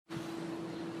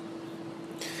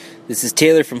This is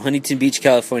Taylor from Huntington Beach,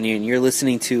 California, and you're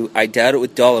listening to I Doubt It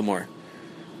with Dollemore.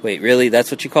 Wait, really?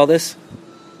 That's what you call this?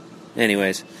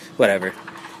 Anyways, whatever.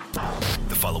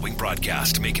 The following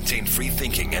broadcast may contain free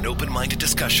thinking and open-minded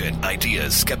discussion,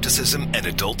 ideas, skepticism, and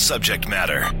adult subject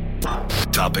matter.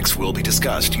 Topics will be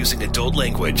discussed using adult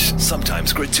language,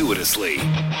 sometimes gratuitously.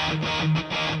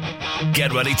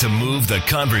 Get ready to move the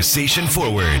conversation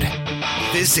forward.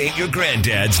 This ain't your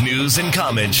granddad's news and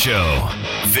comment show.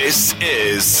 This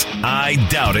is I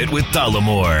Doubt It with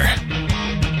Dollemore.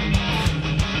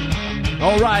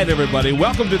 All right, everybody.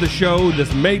 Welcome to the show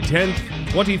this May 10th,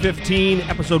 2015,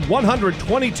 episode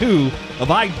 122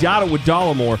 of I Doubt It with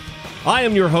Dollemore. I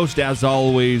am your host, as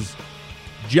always,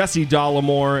 Jesse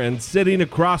Dollemore, and sitting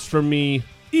across from me,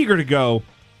 eager to go,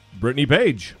 Brittany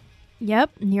Page.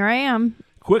 Yep, here I am.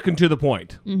 Quick and to the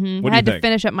point. Mm-hmm. What I had do you to think?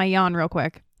 finish up my yawn real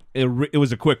quick. It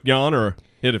was a quick yawn, or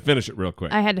you had to finish it real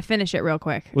quick? I had to finish it real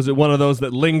quick. Was it one of those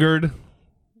that lingered?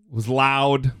 Was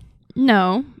loud?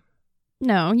 No,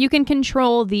 you can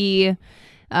control the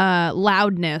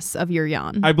loudness of your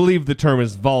yawn. I believe the term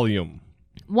is volume.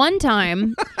 One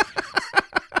time,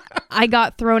 I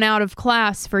got thrown out of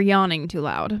class for yawning too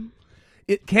loud.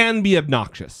 It can be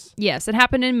obnoxious. Yes, it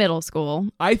happened in middle school.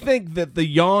 I think that the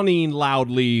yawning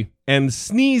loudly and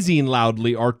sneezing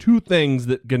loudly are two things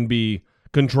that can be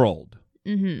controlled.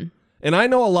 Mm-hmm. And I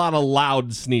know a lot of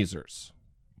loud sneezers.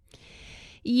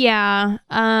 Yeah,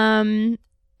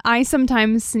 I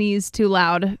sometimes sneeze too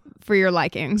loud for your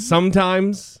liking.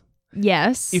 Sometimes.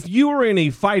 Yes. If you were in a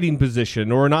fighting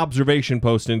position or an observation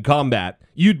post in combat,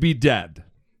 you'd be dead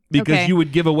because Okay. you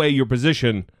would give away your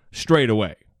position straight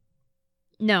away.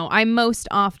 No, I most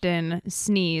often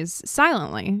sneeze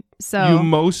silently. So You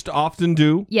most often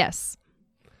do. yes.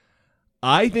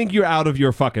 I think you're out of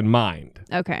your fucking mind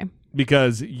Okay.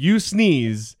 because you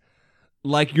sneeze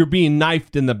like you're being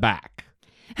knifed in the back.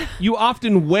 You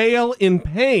often wail in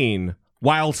pain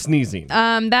while sneezing.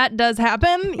 That does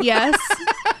happen, yes.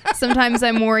 Sometimes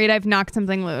I'm worried I've knocked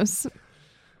something loose.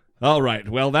 All right.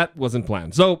 Well, that wasn't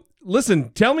planned. So, listen,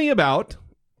 tell me about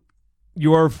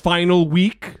your final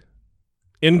week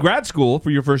in grad school for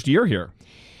your first year here.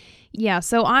 Yeah,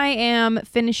 so I am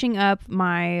finishing up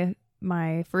my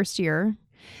first year.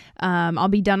 I'll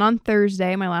be done on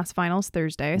Thursday. My last final's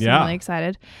Thursday, so Yeah. I'm really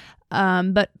excited.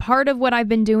 But part of what I've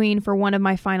been doing for one of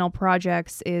my final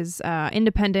projects is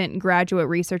independent graduate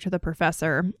research with a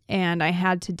professor, and I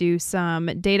had to do some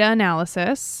data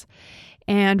analysis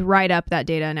and write up that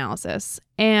data analysis.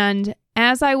 And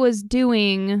as I was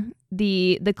doing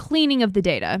the cleaning of the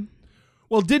data...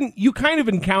 Well, didn't you kind of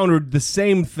encountered the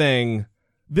same thing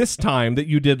this time that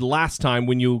you did last time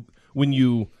when you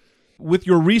with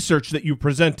your research that you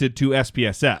presented to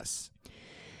SPSS?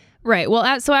 Right.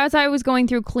 Well, so as I was going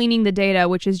through cleaning the data,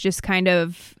 which is just kind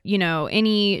of,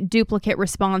 any duplicate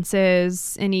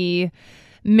responses, any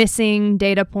missing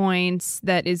data points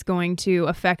that is going to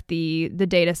affect the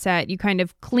data set, you kind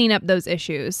of clean up those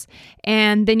issues.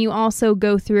 And then you also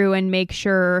go through and make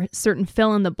sure certain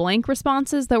fill-in-the-blank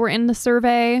responses that were in the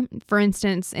survey. For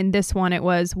instance, in this one, it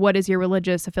was, what is your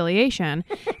religious affiliation?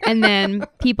 And then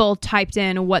people typed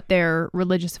in what their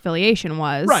religious affiliation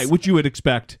was. Right, which you would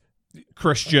expect.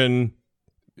 Christian,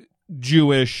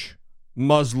 Jewish,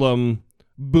 Muslim,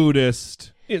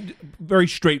 Buddhist, very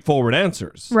straightforward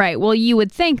answers. Right. Well, you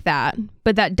would think that,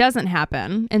 but that doesn't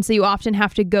happen. And so you often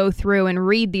have to go through and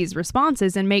read these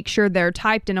responses and make sure they're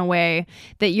typed in a way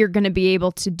that you're going to be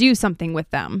able to do something with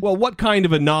them. Well, what kind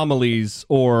of anomalies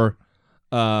or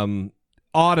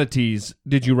oddities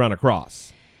did you run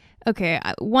across? Okay.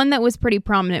 One that was pretty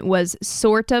prominent was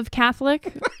sort of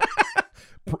Catholic.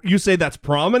 You say that's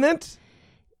prominent?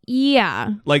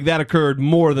 Yeah. Like that occurred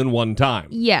more than one time?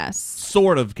 Yes.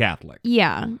 Sort of Catholic?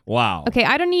 Yeah. Wow. Okay,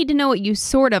 I don't need to know what you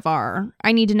sort of are.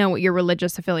 I need to know what your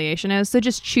religious affiliation is. So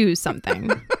just choose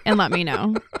something and let me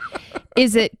know.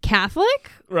 Is it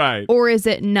Catholic? Right. Or is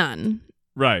it none?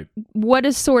 Right. What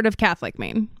does sort of Catholic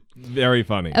mean? Very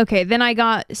funny. Okay, then I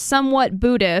got somewhat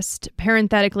Buddhist,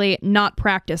 parenthetically, not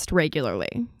practiced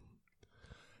regularly.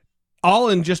 All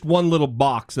in just one little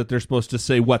box that they're supposed to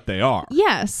say what they are.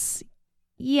 Yes.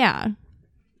 Yeah.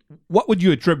 What would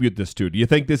you attribute this to? Do you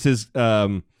think this is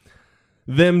them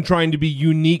trying to be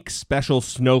unique, special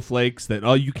snowflakes that,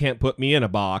 oh, you can't put me in a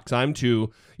box. I'm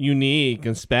too unique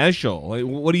and special. Like,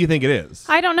 what do you think it is?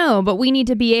 I don't know, but we need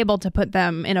to be able to put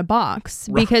them in a box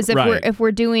because if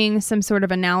we're doing some sort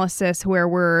of analysis where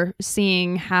we're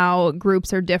seeing how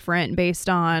groups are different based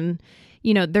on,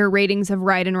 their ratings of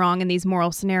right and wrong in these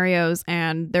moral scenarios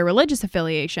and their religious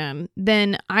affiliation,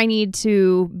 then I need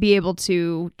to be able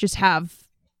to just have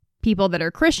people that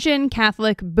are Christian,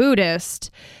 Catholic,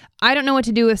 Buddhist. I don't know what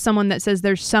to do with someone that says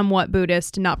they're somewhat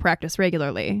Buddhist and not practice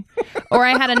regularly. Or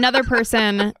I had another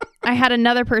person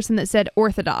that said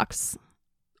Orthodox.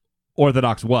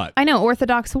 Orthodox what? I know,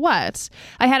 Orthodox what?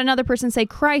 I had another person say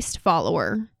Christ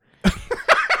follower.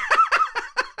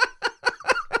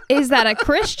 Is that a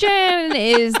Christian?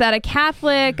 Is that a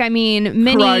Catholic? I mean,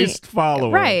 many... Christ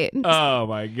follower. Right. Oh,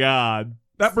 my God.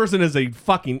 That person is a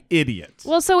fucking idiot.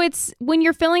 Well, so it's when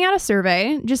you're filling out a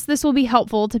survey, just this will be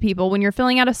helpful to people. When you're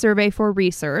filling out a survey for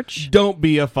research... Don't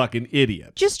be a fucking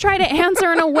idiot. Just try to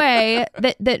answer in a way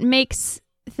that makes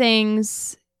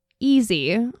things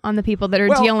easy on the people that are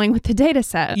dealing with the data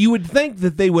set. You would think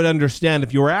that they would understand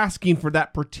if you were asking for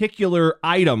that particular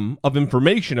item of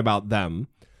information about them,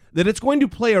 that it's going to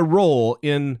play a role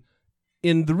in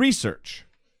the research.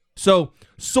 So,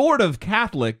 sort of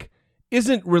Catholic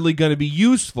isn't really going to be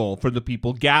useful for the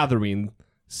people gathering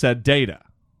said data.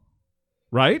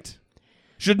 Right?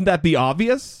 Shouldn't that be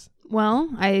obvious? Well,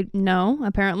 no,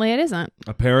 apparently it isn't.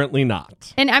 Apparently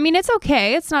not. And I mean, it's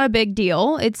okay. It's not a big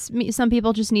deal. Some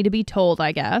people just need to be told,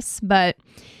 I guess. But,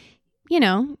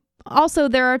 also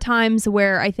there are times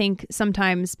where I think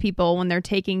sometimes people, when they're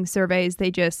taking surveys,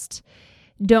 they just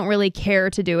don't really care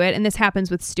to do it. And this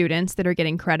happens with students that are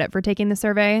getting credit for taking the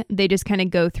survey. They just kind of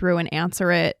go through and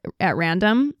answer it at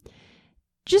random.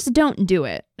 Just don't do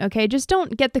it, okay? Just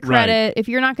don't get the credit. Right. If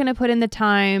you're not going to put in the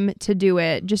time to do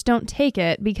it, just don't take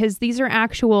it, because these are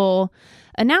actual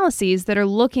analyses that are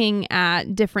looking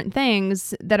at different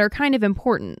things that are kind of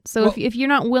important. So if you're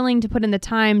not willing to put in the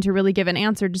time to really give an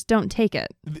answer, just don't take it.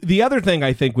 The other thing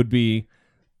I think would be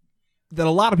that a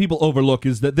lot of people overlook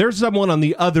is that there's someone on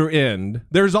the other end.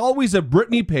 There's always a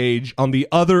Brittany page on the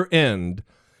other end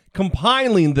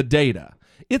compiling the data.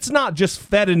 It's not just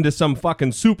fed into some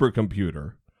fucking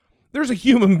supercomputer. There's a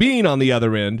human being on the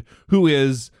other end who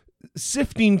is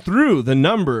sifting through the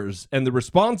numbers and the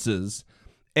responses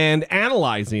and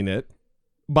analyzing it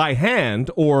by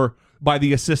hand or by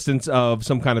the assistance of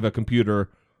some kind of a computer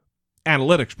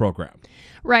analytics program.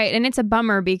 Right. And it's a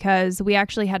bummer because we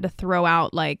actually had to throw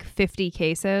out like 50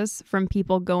 cases from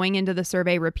people going into the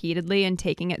survey repeatedly and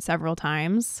taking it several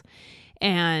times.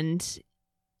 And,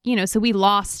 so we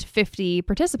lost 50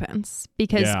 participants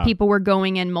because people were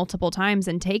going in multiple times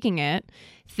and taking it,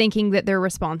 thinking that their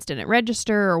response didn't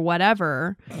register or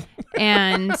whatever.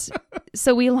 And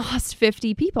so we lost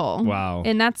 50 people. Wow.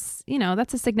 And that's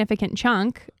a significant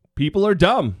chunk. People are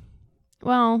dumb.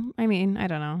 Well, I mean, I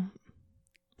don't know.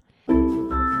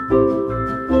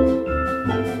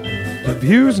 The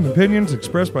views and opinions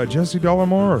expressed by Jesse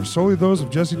Dollemore are solely those of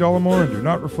Jesse Dollemore and do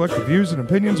not reflect the views and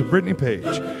opinions of Brittany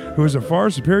Page, who is a far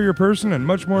superior person and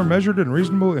much more measured and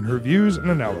reasonable in her views and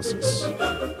analysis.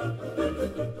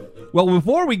 Well,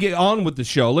 before we get on with the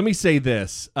show, let me say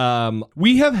this.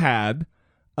 We have had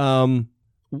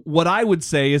what I would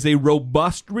say is a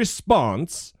robust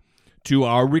response to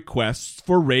our requests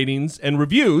for ratings and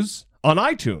reviews on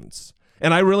iTunes.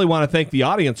 And I really want to thank the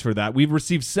audience for that. We've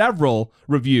received several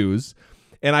reviews,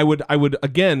 and I would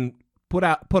again put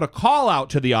a call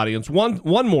out to the audience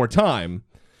one more time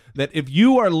that if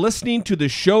you are listening to the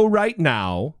show right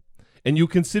now and you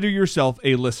consider yourself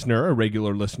a listener, a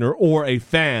regular listener, or a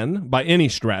fan by any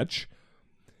stretch,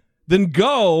 then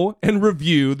go and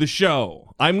review the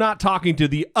show. I'm not talking to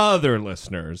the other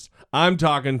listeners. I'm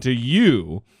talking to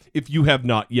you if you have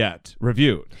not yet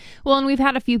reviewed. Well, and we've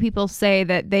had a few people say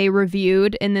that they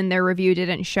reviewed and then their review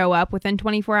didn't show up within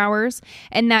 24 hours.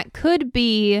 And that could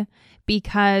be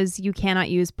because you cannot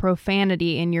use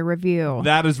profanity in your review.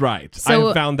 That is right. So, I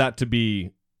have found that to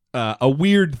be a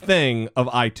weird thing of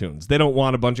iTunes. They don't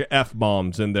want a bunch of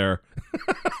F-bombs in their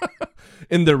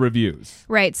in their reviews.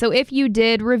 Right. So if you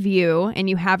did review and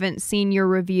you haven't seen your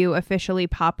review officially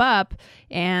pop up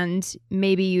and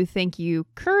maybe you think you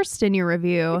cursed in your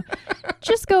review,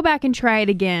 just go back and try it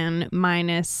again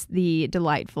minus the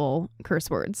delightful curse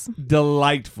words.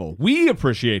 Delightful. We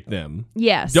appreciate them.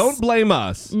 Yes. Don't blame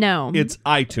us. No. It's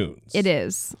iTunes. It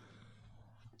is.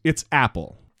 It's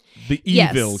Apple. The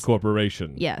evil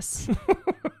corporation. Yes.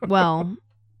 Well...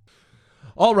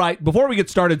 All right, before we get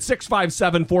started,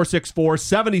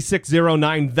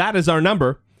 657-464-7609, that is our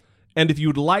number. And if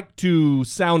you'd like to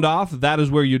sound off, that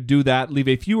is where you do that. Leave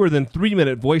a fewer than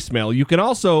 3-minute voicemail. You can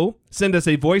also send us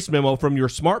a voice memo from your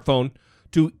smartphone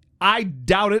to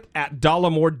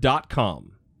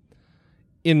idoubtit@dollemore.com.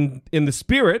 In the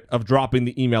spirit of dropping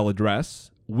the email address,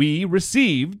 we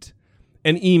received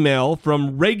an email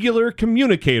from regular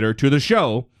communicator to the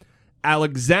show,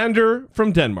 Alexander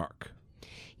from Denmark.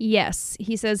 Yes.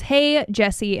 He says, "Hey,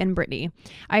 Jesse and Brittany.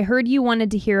 I heard you wanted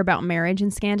to hear about marriage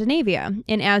in Scandinavia.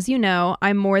 And as you know,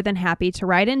 I'm more than happy to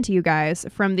write into you guys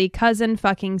from the cousin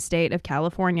fucking state of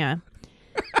California."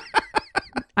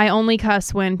 I only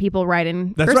cuss when people write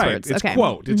in That's curse right. words. It's okay.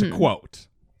 quote. It's a quote.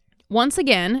 Once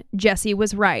again, Jesse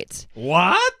was right.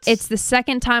 What? It's the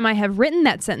second time I have written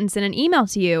that sentence in an email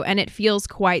to you, and it feels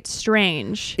quite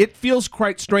strange. It feels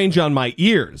quite strange on my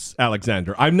ears,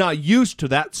 Alexander. I'm not used to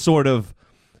that sort of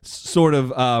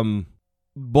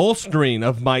bolstering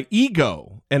of my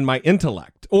ego and my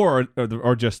intellect, or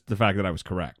just the fact that I was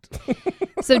correct.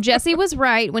 So Jesse was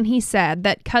right when he said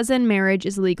that cousin marriage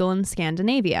is legal in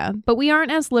Scandinavia, but we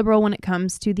aren't as liberal when it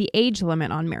comes to the age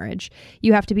limit on marriage.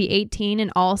 You have to be 18 in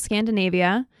all of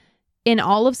Scandinavia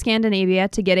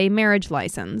to get a marriage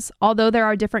license, although there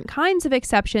are different kinds of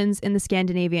exceptions in the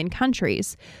Scandinavian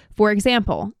countries. For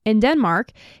example, in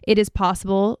Denmark, it is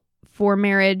possible for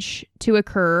marriage to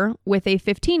occur with a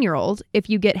 15-year-old if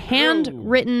you get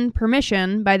handwritten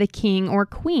permission by the king or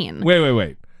queen.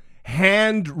 Wait.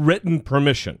 Handwritten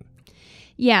permission.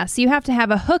 Yeah, so you have to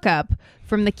have a hookup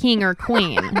from the king or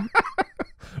queen.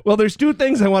 Well, there's two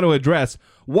things I want to address.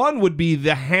 One would be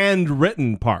the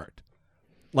handwritten part.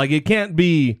 Like, it can't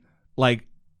be like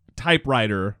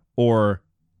typewriter or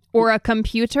a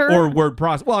computer or word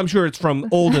processor. Well, I'm sure it's from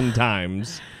olden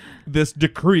times. This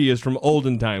decree is from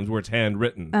olden times where it's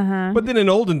handwritten. Uh-huh. But then in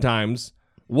olden times,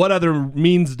 what other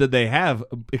means did they have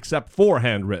except for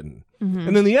handwritten? Mm-hmm.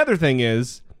 And then the other thing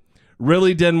is,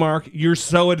 really, Denmark, you're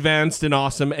so advanced and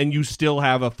awesome, and you still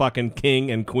have a fucking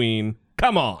king and queen.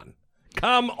 Come on.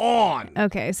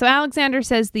 Okay, so Alexander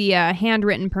says the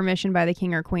handwritten permission by the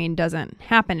king or queen doesn't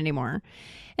happen anymore.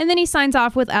 And then he signs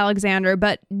off with Alexander,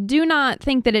 but do not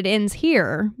think that it ends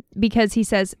here, because he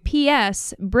says,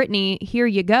 "P.S. Brittany, here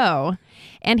you go."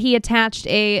 And he attached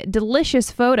a delicious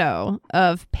photo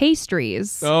of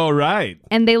pastries. Oh, right.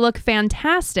 And they look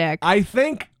fantastic. I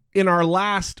think in our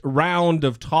last round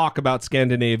of talk about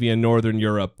Scandinavia and Northern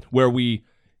Europe, where we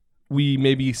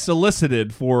maybe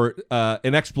solicited for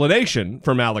an explanation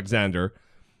from Alexander,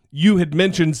 you had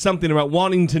mentioned something about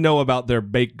wanting to know about their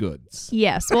baked goods.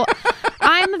 Yes, well,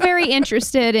 I'm very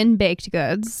interested in baked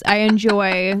goods. I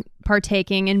enjoy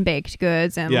partaking in baked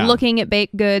goods and looking at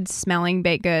baked goods, smelling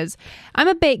baked goods. I'm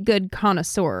a baked good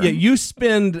connoisseur. Yeah, you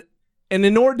spend an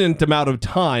inordinate amount of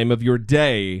time of your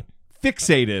day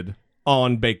fixated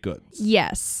on baked goods.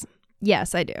 Yes,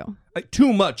 I do. Like,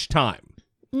 too much time.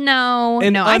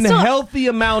 An unhealthy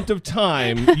amount of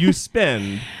time you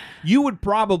spend. You would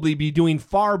probably be doing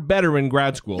far better in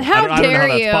grad school. How I don't know how dare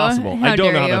that's you. possible. How I don't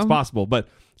dare know how you. that's possible. But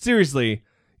seriously,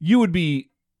 you would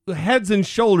be heads and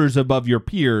shoulders above your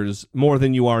peers more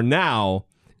than you are now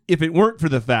if it weren't for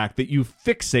the fact that you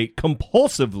fixate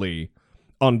compulsively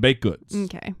on baked goods.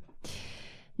 Okay.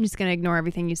 I'm just going to ignore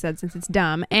everything you said since it's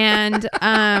dumb. And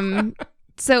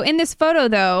so in this photo,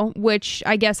 though, which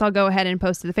I guess I'll go ahead and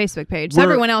post to the Facebook page so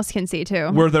everyone else can see, too.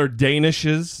 Were there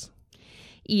Danishes?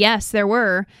 Yes, there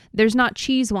were. There's not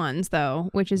cheese ones, though,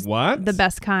 which is the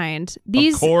best kind.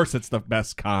 Of course it's the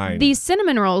best kind. These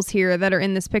cinnamon rolls here that are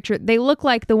in this picture, they look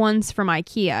like the ones from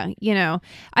IKEA. You know,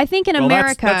 I think in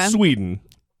America... That's Sweden.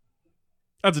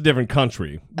 That's a different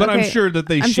country. But okay. I'm sure that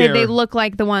I'm saying they look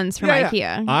like the ones from IKEA.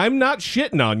 Yeah. I'm not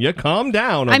shitting on you. Calm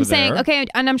down over I'm saying, there. okay,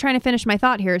 and I'm trying to finish my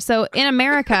thought here. So in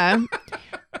America...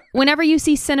 Whenever you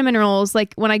see cinnamon rolls,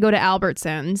 like when I go to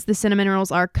Albertsons, the cinnamon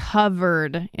rolls are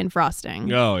covered in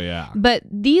frosting. Oh, yeah. But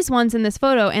these ones in this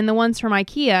photo and the ones from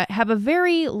IKEA have a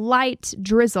very light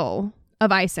drizzle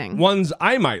of icing. Ones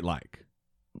I might like.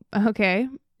 Okay.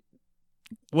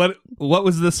 What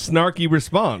was the snarky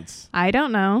response? I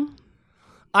don't know.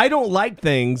 I don't like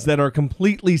things that are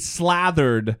completely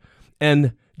slathered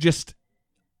and just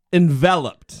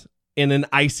enveloped in an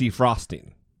icy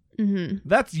frosting. Mm-hmm.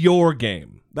 That's your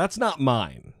game. That's not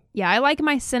mine. Yeah, I like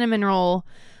my cinnamon roll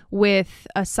with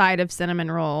a side of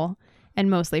cinnamon roll and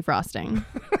mostly frosting.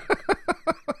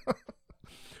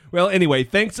 Well, anyway,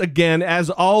 thanks again. As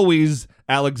always,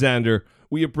 Alexander,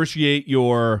 we appreciate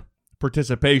your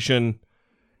participation.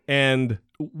 And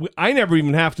I never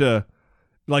even have to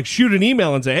like shoot an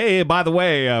email and say, hey, by the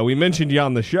way, we mentioned you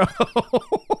on the show.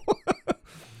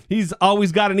 He's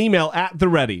always got an email at the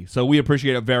ready. So we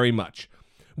appreciate it very much.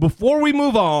 Before we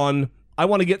move on, I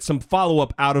want to get some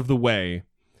follow-up out of the way,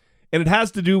 and it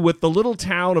has to do with the little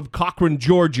town of Cochran,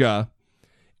 Georgia.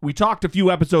 We talked a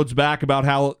few episodes back about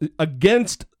how,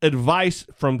 against advice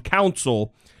from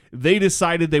council, they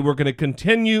decided they were going to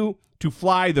continue to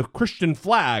fly the Christian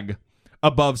flag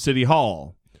above City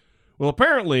Hall. Well,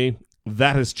 apparently,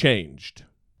 that has changed.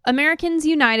 Americans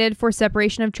United for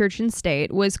Separation of Church and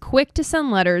State was quick to send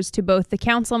letters to both the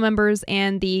council members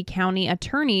and the county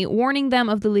attorney, warning them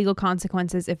of the legal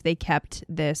consequences if they kept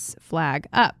this flag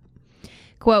up.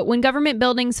 Quote, when government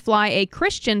buildings fly a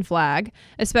Christian flag,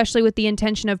 especially with the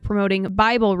intention of promoting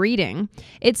Bible reading,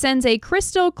 it sends a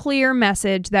crystal clear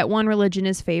message that one religion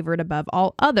is favored above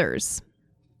all others,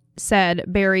 said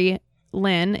Barry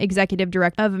Lynn, executive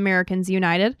director of Americans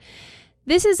United.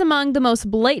 This is among the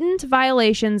most blatant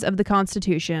violations of the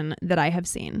Constitution that I have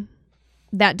seen.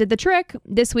 That did the trick.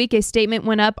 This week, a statement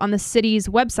went up on the city's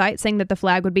website saying that the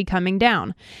flag would be coming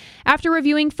down. After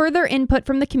reviewing further input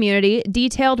from the community,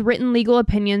 detailed written legal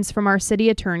opinions from our city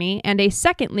attorney, and a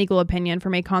second legal opinion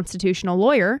from a constitutional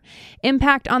lawyer,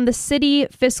 impact on the city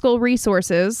fiscal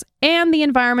resources, and the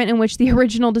environment in which the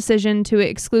original decision to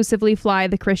exclusively fly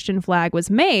the Christian flag was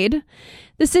made,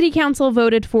 the city council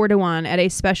voted 4-1 at a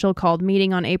special called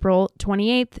meeting on April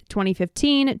 28,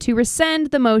 2015, to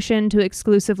rescind the motion to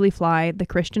exclusively fly the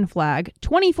Christian flag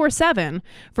 24/7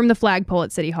 from the flagpole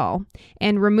at City Hall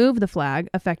and remove the flag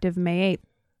effective May 8th.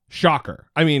 Shocker.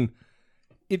 I mean,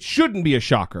 it shouldn't be a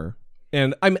shocker,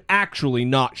 and I'm actually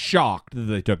not shocked that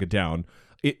they took it down.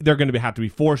 They're going to have to be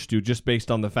forced to, just based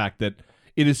on the fact that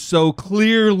it is so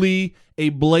clearly a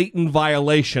blatant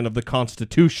violation of the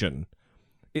Constitution.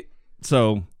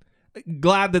 So,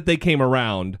 glad that they came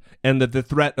around and that the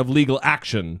threat of legal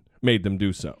action made them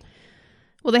do so.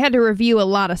 Well, they had to review a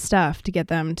lot of stuff to get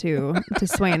them to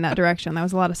sway in that direction. That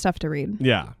was a lot of stuff to read.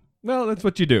 Yeah. Well, that's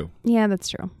what you do. Yeah, that's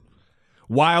true.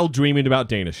 While dreaming about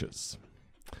Danishes.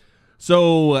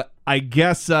 So, I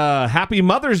guess, happy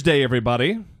Mother's Day,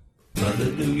 everybody.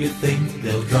 Mother, do you think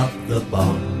they'll drop the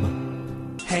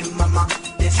bomb? Hey mama,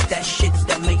 this that shit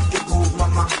that make you move,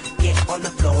 mama. Get on the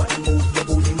floor and move your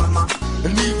booty, mama.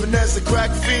 And even as a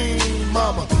crack fiend,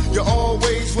 mama, you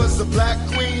always was the black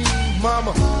queen,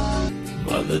 mama.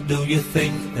 Mother, do you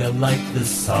think they'll like this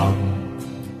song?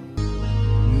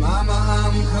 Mama,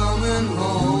 I'm coming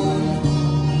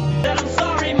home. I'm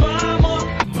sorry,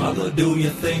 mama. Mother, do you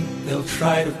think they'll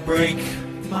try to break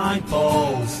my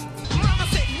balls? Mama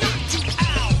said knock you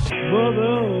out.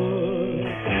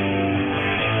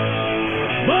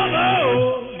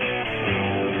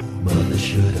 Mother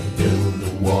should have built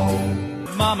the wall.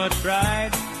 Mama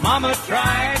tried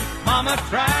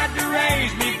to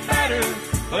raise me better,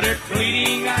 but her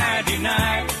pleading I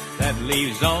denied. That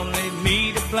leaves only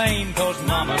me to blame, 'cause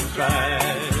Mama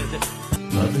tried.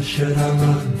 Mother, should I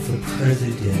run for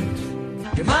president?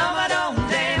 Your mama don't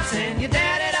dance and your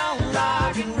daddy don't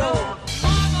rock and roll.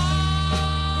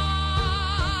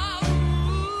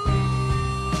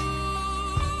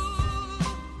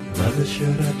 Mother,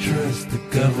 should I trust the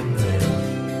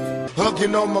government?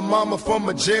 Hugging on my mama from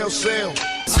a jail cell.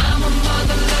 I'm a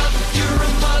mother lover, you're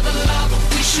a mother lover.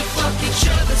 We should fuck each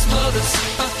other's mothers,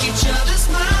 fuck each other's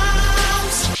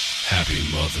moms. Happy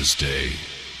Mother's Day.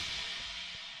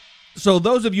 So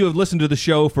those of you who have listened to the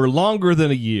show for longer than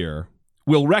a year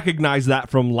will recognize that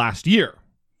from last year.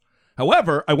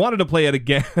 However, I wanted to play it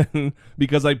again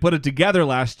because I put it together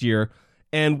last year,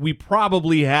 and we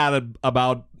probably had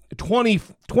about 20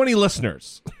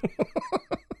 listeners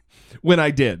when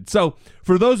I did. So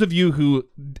for those of you who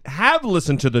have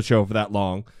listened to the show for that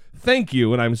long, thank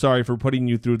you, and I'm sorry for putting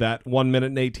you through that 1 minute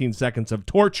and 18 seconds of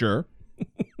torture.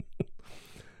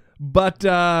 But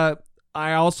I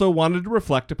also wanted to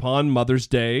reflect upon Mother's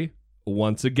Day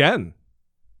once again.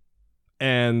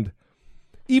 And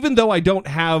even though I don't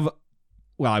have,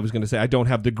 well, I was going to say I don't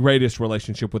have the greatest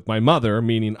relationship with my mother,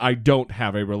 meaning I don't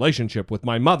have a relationship with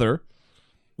my mother,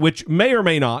 which may or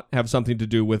may not have something to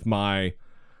do with my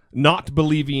not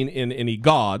believing in any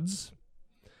gods.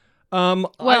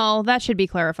 That should be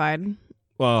clarified.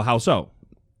 Well, how so?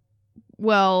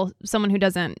 Well, someone who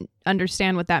doesn't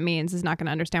understand what that means is not going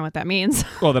to understand what that means.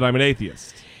 Well, that I'm an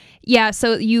atheist. Yeah,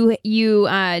 so you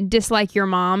dislike your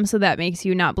mom, so that makes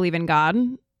you not believe in God?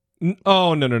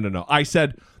 Oh, no. I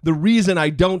said the reason I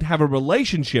don't have a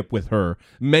relationship with her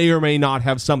may or may not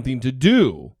have something to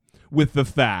do with the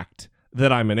fact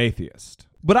that I'm an atheist.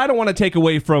 But I don't want to take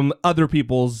away from other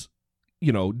people's,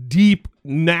 deep,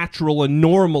 natural, and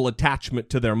normal attachment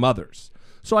to their mothers.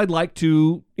 So I'd like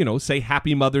to, say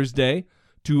Happy Mother's Day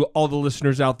to all the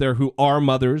listeners out there who are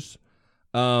mothers.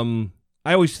 I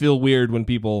always feel weird when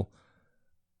people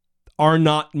are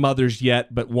not mothers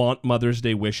yet, but want Mother's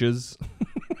Day wishes.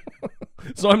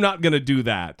 So I'm not going to do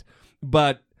that.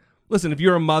 But listen, if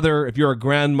you're a mother, if you're a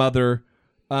grandmother,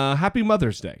 Happy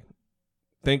Mother's Day.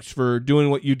 Thanks for doing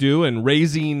what you do and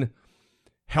raising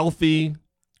healthy,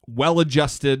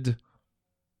 well-adjusted,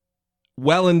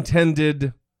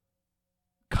 well-intended,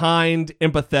 kind,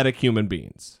 empathetic human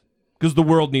beings. because the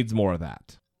world needs more of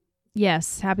that.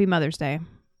 Yes, happy Mother's Day.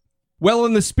 Well,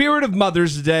 in the spirit of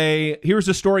Mother's Day, here's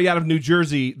a story out of New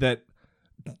Jersey that,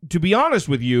 to be honest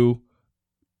with you,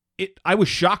 I was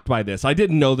shocked by this. I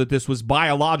didn't know that this was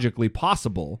biologically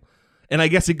possible. And I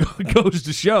guess it goes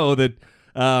to show that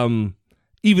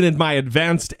even in my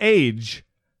advanced age,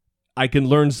 I can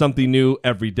learn something new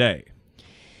every day.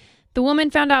 The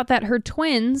woman found out that her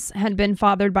twins had been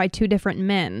fathered by two different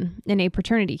men in a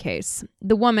paternity case.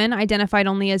 The woman, identified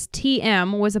only as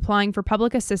TM, was applying for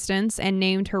public assistance and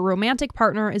named her romantic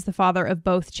partner as the father of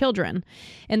both children.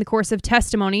 In the course of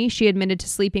testimony, she admitted to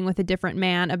sleeping with a different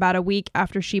man about a week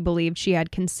after she believed she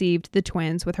had conceived the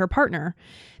twins with her partner.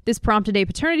 This prompted a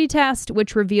paternity test,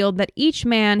 which revealed that each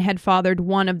man had fathered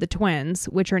one of the twins,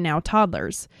 which are now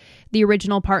toddlers. The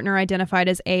original partner, identified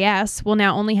as AS, will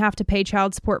now only have to pay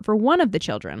child support for one of the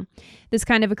children. This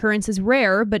kind of occurrence is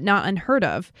rare, but not unheard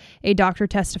of. A doctor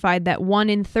testified that 1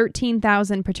 in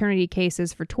 13,000 paternity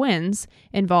cases for twins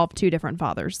involve two different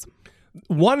fathers.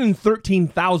 1 in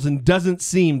 13,000 doesn't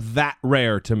seem that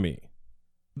rare to me.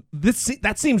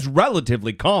 That seems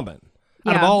relatively common.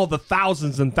 Out of all the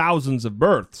thousands and thousands of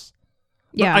births.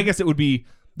 But I guess it would be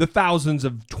the thousands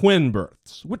of twin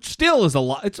births, which still is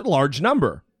it's a large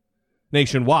number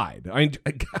nationwide.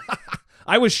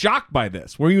 I was shocked by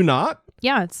this. Were you not?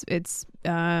 Yeah, it's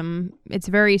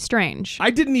very strange. I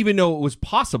didn't even know it was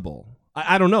possible.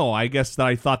 I don't know. I guess that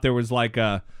I thought there was like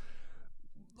a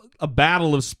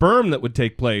battle of sperm that would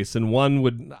take place, and one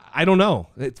would, I don't know.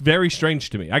 It's very strange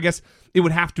to me. I guess it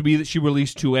would have to be that she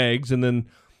released 2 eggs, and then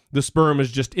the sperm is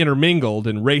just intermingled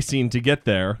and racing to get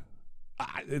there.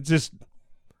 It's just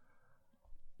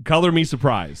color me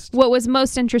surprised. What was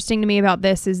most interesting to me about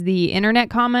this is the internet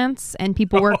comments, and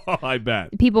people were I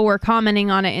bet. People were commenting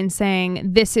on it and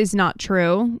saying, this is not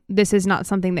true. This is not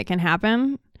something that can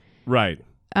happen. Right.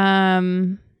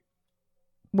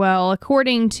 Well,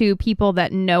 according to people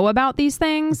that know about these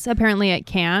things, apparently it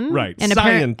can. Right. And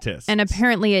scientists. And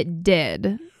apparently it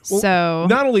did. Well, so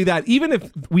not only that, even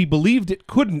if we believed it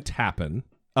couldn't happen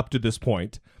up to this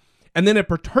point, and then a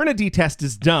paternity test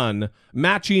is done,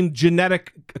 matching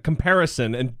genetic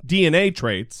comparison and DNA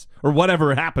traits, or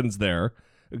whatever happens there.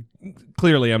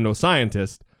 Clearly, I'm no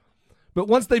scientist. But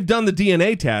once they've done the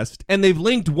DNA test, and they've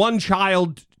linked one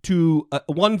child to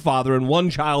one father and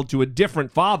one child to a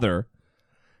different father,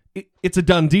 it's a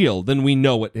done deal. Then we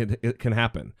know it can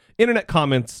happen. Internet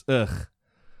comments,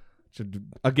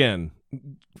 again,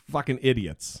 fucking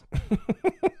idiots.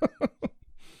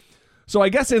 So I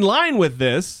guess in line with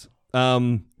this,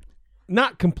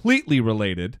 not completely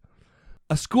related,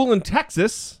 a school in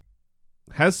Texas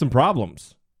has some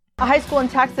problems. A high school in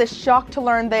Texas shocked to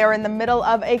learn they are in the middle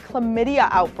of a chlamydia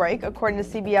outbreak. According to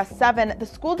CBS 7, the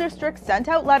school district sent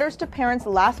out letters to parents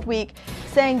last week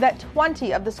saying that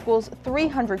 20 of the school's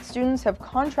 300 students have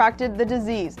contracted the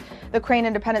disease. The Crane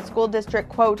Independent School District,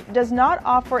 quote, does not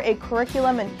offer a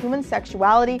curriculum in human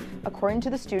sexuality, according to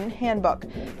the student handbook.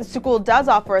 The school does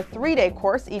offer a 3-day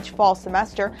course each fall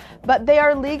semester, but they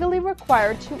are legally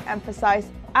required to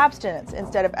emphasize abstinence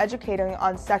instead of educating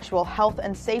on sexual health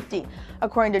and safety.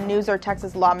 According to Newser,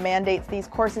 Texas law mandates these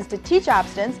courses to teach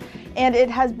abstinence, and it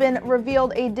has been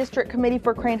revealed a district committee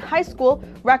for Crane High School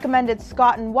recommended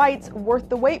Scott and White's Worth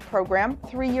the Wait program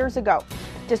 3 years ago.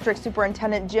 District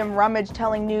Superintendent Jim Rummage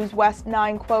telling News West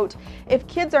 9, quote, if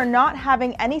kids are not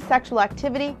having any sexual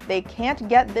activity, they can't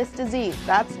get this disease.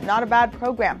 That's not a bad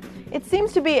program. It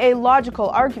seems to be a logical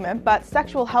argument, but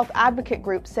sexual health advocate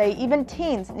groups say even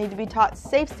teens need to be taught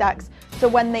safe sex, so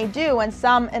when they do, and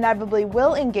some inevitably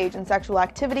will engage in sexual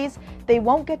activities, they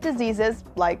won't get diseases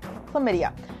like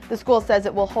chlamydia. The school says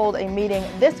it will hold a meeting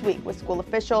this week with school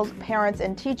officials, parents,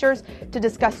 and teachers to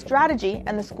discuss strategy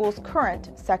and the school's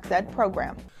current sex ed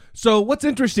program. So what's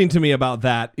interesting to me about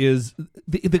that is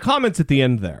the comments at the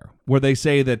end there, where they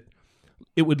say that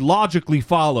it would logically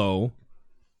follow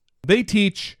they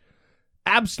teach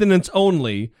abstinence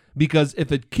only because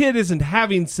if a kid isn't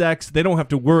having sex, they don't have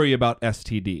to worry about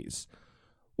STDs.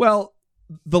 Well,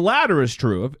 the latter is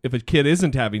true. If a kid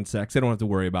isn't having sex, they don't have to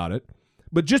worry about it.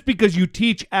 But just because you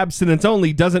teach abstinence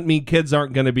only doesn't mean kids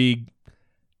aren't going to be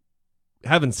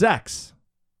having sex.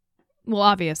 Well,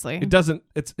 obviously. It doesn't.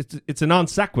 It's a non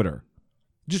sequitur.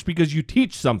 Just because you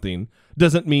teach something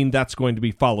doesn't mean that's going to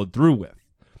be followed through with.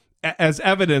 As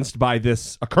evidenced by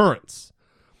this occurrence,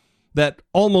 that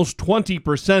almost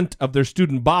 20% of their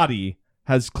student body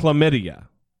has chlamydia.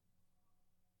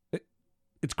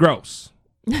 It's gross.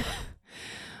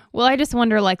 Well, I just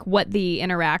wonder, like, what the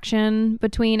interaction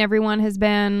between everyone has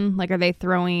been. Like, are they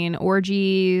throwing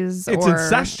orgies? It's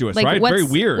incestuous, like, right? Very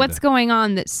weird. What's going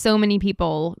on that so many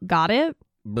people got it?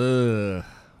 Ugh.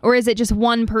 Or is it just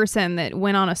one person that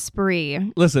went on a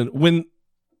spree? Listen, when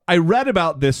I read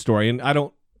about this story, and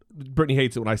Brittany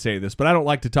hates it when I say this, but I don't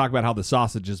like to talk about how the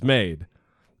sausage is made,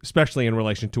 especially in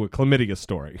relation to a chlamydia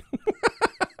story.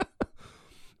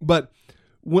 But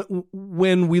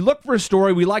when we look for a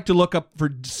story, we like to look up for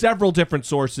several different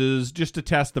sources just to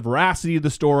test the veracity of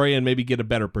the story and maybe get a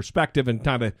better perspective and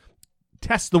kind of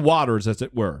test the waters, as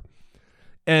it were.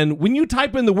 And when you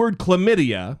type in the word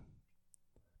chlamydia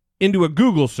into a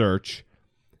Google search,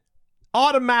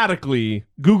 automatically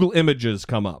Google Images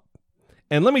come up.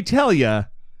 And let me tell you,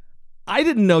 I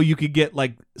didn't know you could get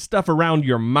like stuff around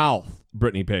your mouth,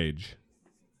 Brittany Page.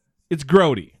 It's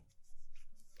grody.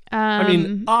 I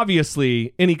mean,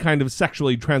 obviously, any kind of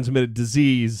sexually transmitted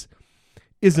disease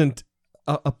isn't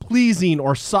a pleasing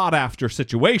or sought-after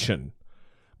situation.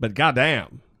 But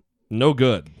goddamn, no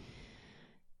good.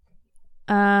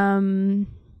 I'm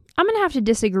going to have to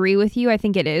disagree with you. I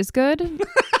think it is good.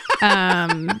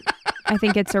 I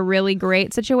think it's a really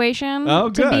great situation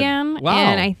to be in. Wow.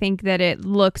 And I think that it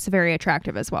looks very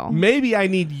attractive as well. Maybe I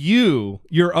need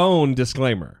your own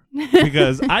disclaimer,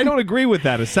 because I don't agree with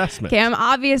that assessment. Okay, I'm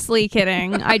obviously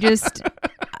kidding. I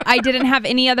didn't have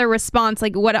any other response.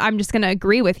 Like, what? I'm just going to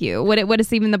agree with you. What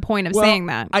is even the point of saying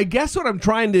that? I guess what I'm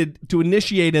trying to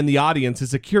initiate in the audience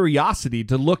is a curiosity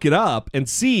to look it up and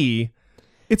see.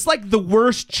 It's like the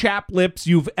worst chap lips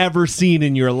you've ever seen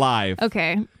in your life.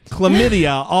 Okay.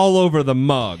 Chlamydia all over the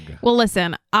mug. Well,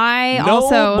 listen,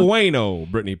 No bueno,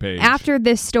 Brittany Page. After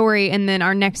this story, and then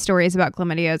our next story is about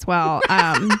chlamydia as well.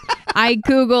 I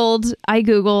googled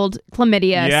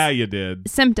chlamydia. Yeah, you did.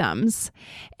 Symptoms,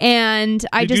 and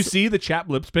Did you see the chap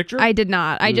lips picture? I did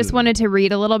not. I just wanted to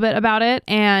read a little bit about it,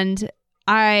 and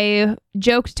I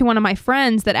joked to one of my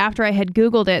friends that after I had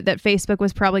Googled it, that Facebook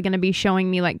was probably going to be showing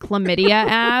me like chlamydia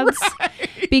ads. Right.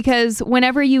 Because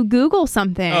whenever you Google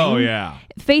something,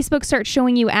 Facebook starts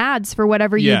showing you ads for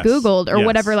whatever you Googled or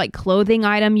whatever like clothing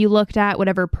item you looked at,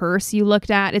 whatever purse you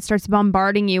looked at. It starts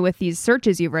bombarding you with these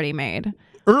searches you've already made.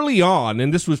 Early on,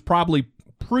 and this was probably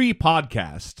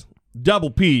pre-podcast,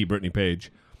 double P, Brittany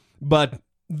Page, but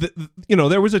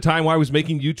there was a time where I was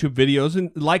making YouTube videos,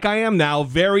 and like I am now,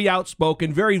 very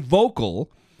outspoken, very vocal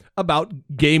about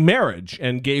gay marriage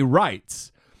and gay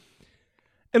rights.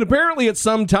 And apparently at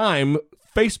some time,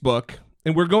 Facebook,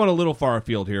 and we're going a little far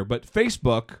afield here, but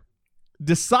Facebook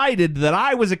decided that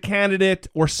I was a candidate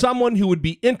or someone who would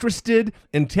be interested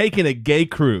in taking a gay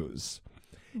cruise.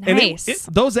 Nice. And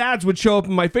those ads would show up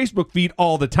in my Facebook feed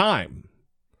all the time.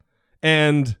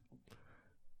 And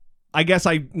I guess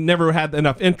I never had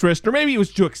enough interest, or maybe it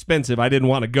was too expensive. I didn't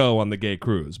want to go on the gay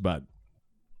cruise, but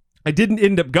I didn't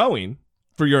end up going,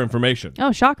 for your information.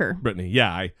 Oh, shocker. Brittany,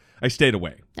 yeah, I stayed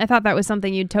away. I thought that was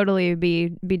something you'd totally be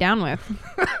down with.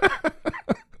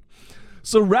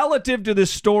 So relative to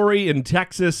this story in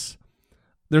Texas,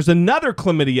 there's another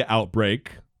chlamydia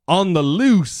outbreak on the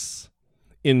loose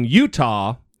in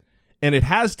Utah, and it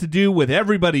has to do with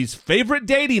everybody's favorite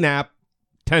dating app,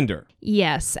 Tinder.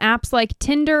 Yes, apps like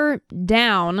Tinder,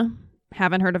 Down,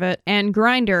 haven't heard of it, and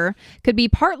Grindr could be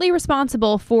partly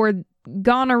responsible for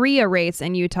gonorrhea rates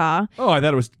in Utah. Oh, I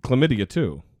thought it was chlamydia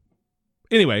too.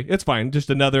 Anyway, it's fine. Just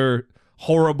another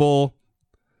horrible,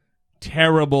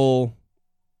 terrible,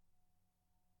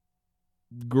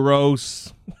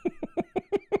 gross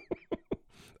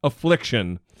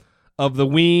affliction of the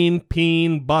ween,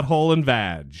 peen, butthole, and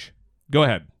vag. Go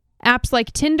ahead. Apps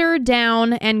like Tinder,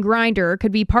 Down, and Grindr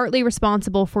could be partly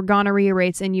responsible for gonorrhea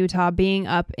rates in Utah being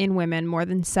up in women more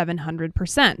than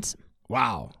 700%.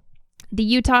 Wow. The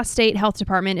Utah State Health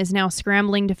Department is now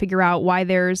scrambling to figure out why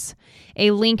there's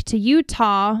a link to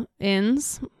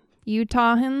Utahans.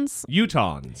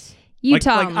 Like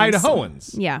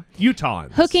Idahoans. Yeah.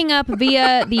 Utahns. Hooking up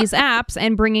via these apps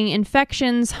and bringing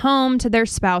infections home to their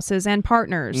spouses and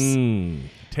partners.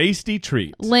 Tasty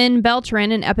treat. Lynn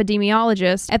Beltran, an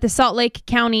epidemiologist at the Salt Lake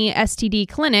County STD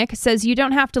Clinic, says you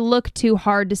don't have to look too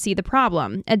hard to see the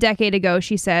problem. A decade ago,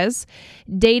 she says,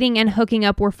 dating and hooking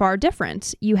up were far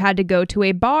different. You had to go to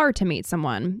a bar to meet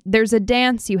someone. There's a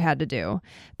dance you had to do.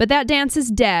 But that dance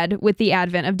is dead with the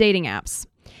advent of dating apps.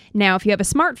 Now, if you have a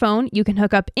smartphone, you can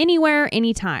hook up anywhere,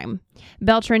 anytime.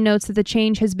 Beltran notes that the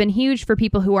change has been huge for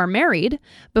people who are married.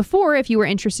 Before, if you were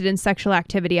interested in sexual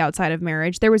activity outside of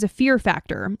marriage, there was a fear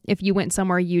factor if you went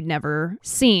somewhere you'd never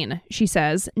seen, she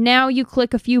says. Now you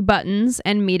click a few buttons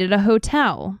and meet at a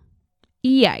hotel.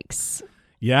 Yikes.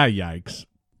 Yeah, yikes.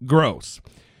 Gross.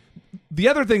 The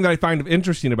other thing that I find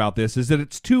interesting about this is that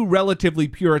it's two relatively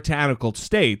puritanical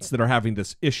states that are having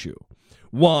this issue.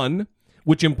 One,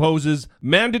 which imposes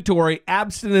mandatory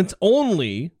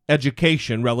abstinence-only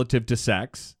education relative to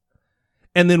sex,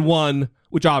 and then one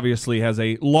which obviously has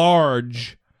a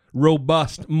large,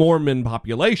 robust Mormon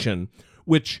population,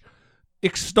 which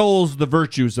extols the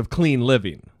virtues of clean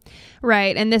living.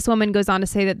 Right. And this woman goes on to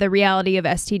say that the reality of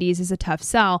STDs is a tough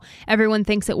sell. Everyone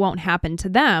thinks it won't happen to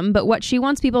them. But what she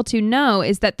wants people to know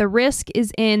is that the risk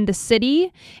is in the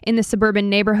city, in the suburban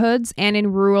neighborhoods, and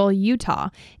in rural Utah.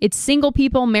 It's single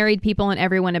people, married people, and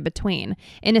everyone in between.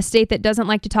 In a state that doesn't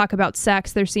like to talk about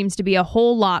sex, there seems to be a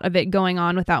whole lot of it going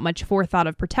on without much forethought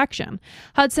of protection.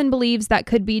 Hudson believes that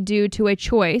could be due to a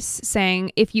choice,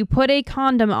 saying, if you put a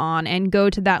condom on and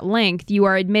go to that length, you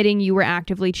are admitting you were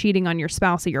actively cheating on your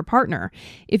spouse or your partner.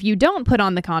 If you don't put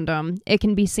on the condom, it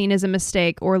can be seen as a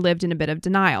mistake or lived in a bit of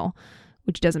denial,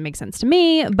 which doesn't make sense to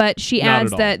me. But she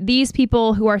adds that these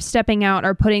people who are stepping out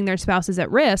are putting their spouses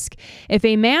at risk. If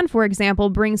a man, for example,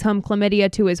 brings home chlamydia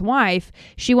to his wife,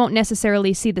 she won't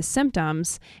necessarily see the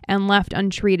symptoms, and left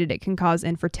untreated, it can cause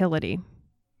infertility.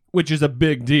 Which is a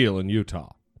big deal in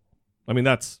Utah. I mean,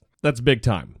 that's big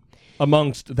time.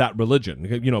 Amongst that religion,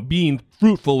 you know, being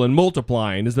fruitful and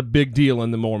multiplying is a big deal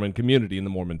in the Mormon community, in the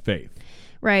Mormon faith.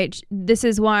 Right. This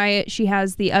is why she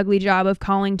has the ugly job of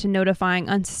calling to notifying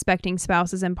unsuspecting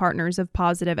spouses and partners of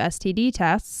positive STD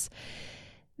tests.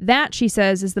 That, she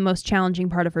says, is the most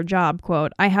challenging part of her job.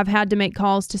 Quote, I have had to make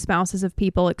calls to spouses of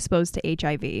people exposed to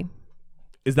HIV.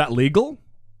 Is that legal?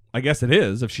 I guess it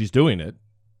is if she's doing it.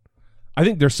 I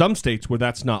think there's some states where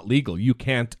that's not legal. You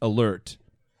can't alert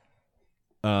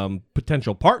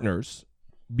potential partners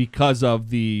because of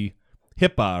the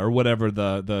HIPAA or whatever,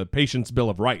 the Patient's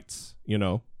Bill of Rights, you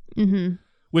know,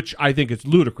 which I think is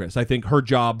ludicrous. I think her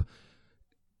job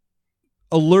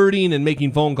alerting and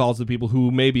making phone calls to people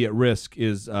who may be at risk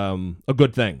is a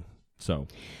good thing. So,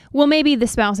 well, maybe the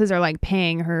spouses are like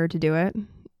paying her to do it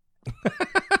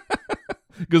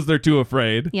because they're too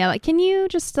afraid. Yeah, like, can you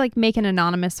just like make an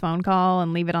anonymous phone call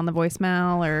and leave it on the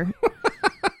voicemail or...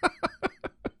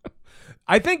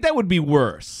 I think that would be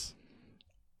worse.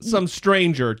 Some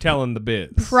stranger telling the biz.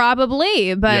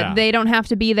 Probably, but they don't have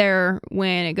to be there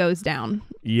when it goes down.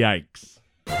 Yikes.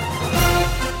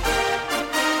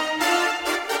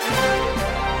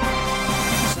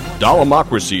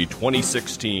 Dollemocracy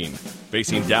 2016.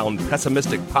 Facing down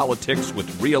pessimistic politics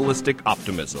with realistic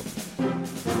optimism.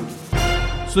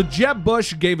 So Jeb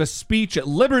Bush gave a speech at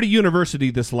Liberty University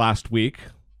this last week.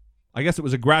 I guess it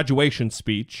was a graduation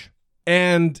speech.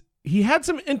 And he had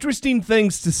some interesting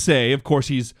things to say. Of course,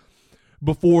 he's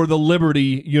before the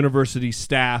Liberty University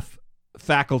staff,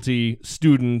 faculty,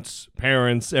 students,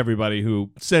 parents, everybody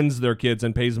who sends their kids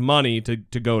and pays money to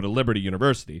go to Liberty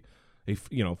University, a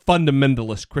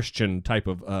fundamentalist Christian type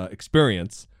of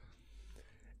experience.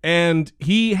 And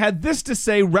he had this to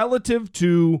say relative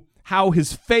to how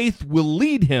his faith will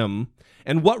lead him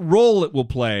and what role it will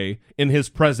play in his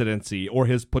presidency or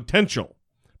his potential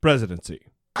presidency.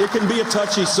 It can be a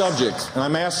touchy subject, and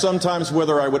I'm asked sometimes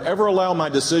whether I would ever allow my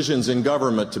decisions in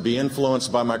government to be influenced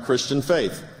by my Christian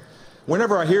faith.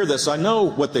 Whenever I hear this, I know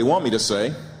what they want me to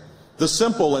say. The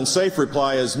simple and safe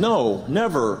reply is no,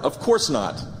 never, of course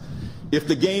not. If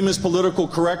the game is political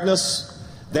correctness,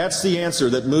 that's the answer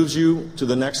that moves you to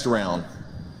the next round.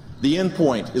 The end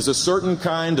point is a certain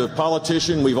kind of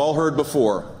politician we've all heard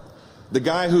before. The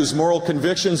guy whose moral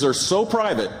convictions are so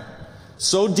private,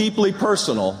 so deeply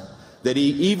personal, that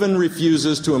he even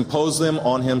refuses to impose them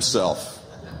on himself.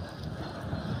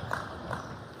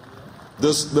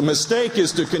 The mistake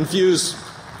is to confuse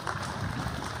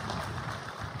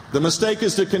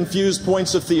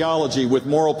points of theology with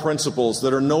moral principles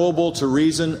that are knowable to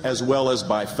reason as well as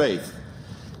by faith.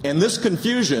 And this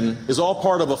confusion is all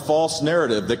part of a false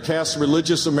narrative that casts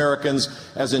religious Americans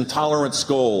as intolerant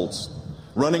scolds,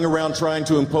 running around trying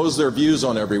to impose their views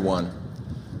on everyone.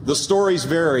 The stories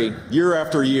vary year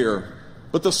after year,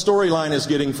 but the storyline is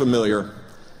getting familiar.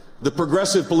 The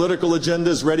progressive political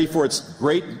agenda is ready for its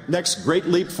next great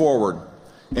leap forward,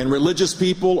 and religious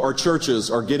people or churches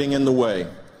are getting in the way.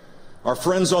 Our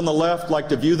friends on the left like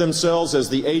to view themselves as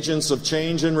the agents of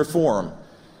change and reform,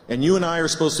 and you and I are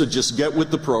supposed to just get with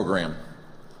the program.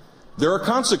 There are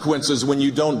consequences when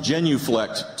you don't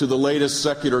genuflect to the latest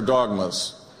secular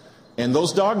dogmas, and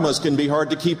those dogmas can be hard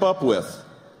to keep up with.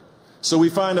 So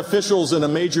we find officials in a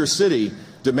major city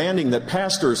demanding that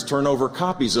pastors turn over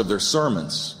copies of their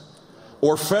sermons,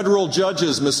 or federal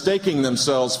judges mistaking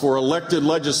themselves for elected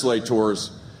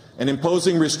legislators and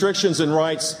imposing restrictions and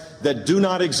rights that do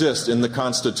not exist in the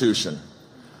Constitution,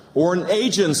 or an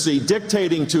agency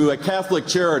dictating to a Catholic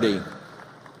charity,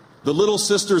 the Little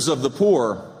Sisters of the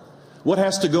Poor, what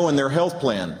has to go in their health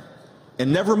plan,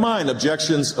 and never mind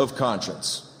objections of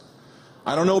conscience.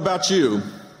 I don't know about you,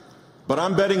 but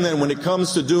I'm betting that when it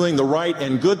comes to doing the right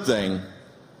and good thing,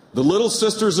 The Little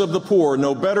Sisters of the Poor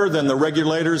know better than the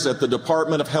regulators at the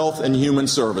Department of Health and Human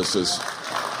Services.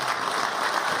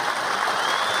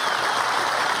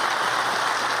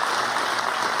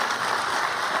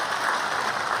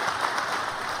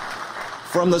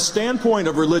 From the standpoint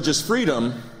of religious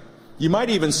freedom, you might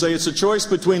even say it's a choice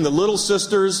between the Little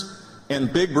Sisters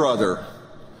and Big Brother.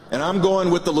 And I'm going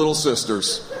with the Little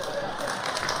Sisters.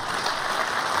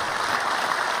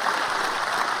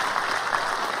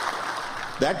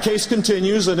 That case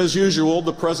continues, and as usual,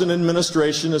 the present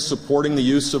administration is supporting the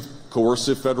use of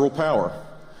coercive federal power.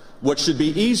 What should be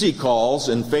easy calls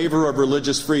in favor of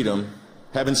religious freedom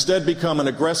have instead become an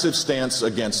aggressive stance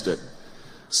against it.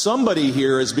 Somebody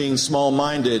here is being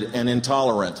small-minded and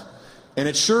intolerant, and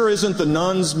it sure isn't the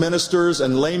nuns, ministers,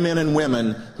 and laymen and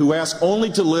women who ask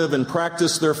only to live and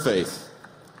practice their faith.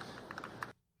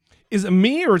 Is it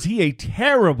me, or is he a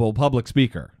terrible public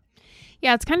speaker?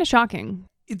 Yeah, it's kind of shocking.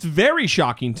 It's very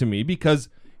shocking to me because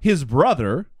his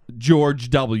brother, George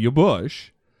W.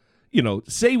 Bush,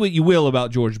 say what you will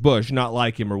about George Bush, not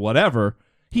like him or whatever,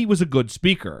 he was a good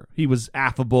speaker. He was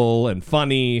affable and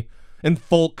funny and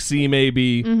folksy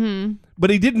maybe, but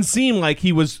he didn't seem like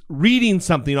he was reading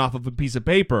something off of a piece of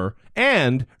paper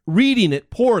and reading it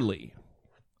poorly.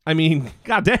 I mean,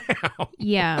 goddamn.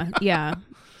 Yeah.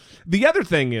 The other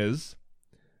thing is,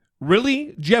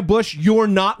 really, Jeb Bush, you're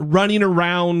not running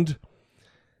around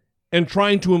and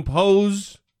trying to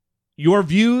impose your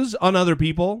views on other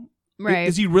people? Right.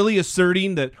 Is he really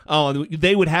asserting that,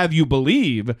 they would have you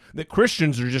believe that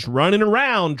Christians are just running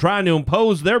around trying to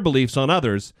impose their beliefs on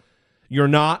others? You're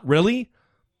not, really?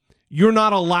 You're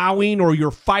not allowing, or you're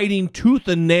fighting tooth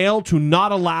and nail to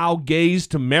not allow gays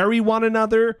to marry one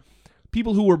another?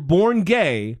 People who were born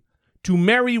gay to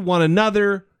marry one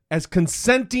another as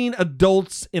consenting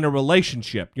adults in a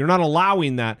relationship. You're not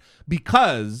allowing that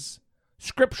because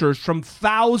scriptures from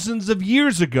thousands of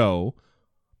years ago,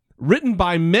 written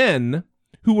by men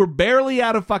who were barely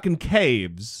out of fucking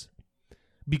caves,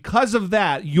 because of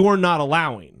that, you're not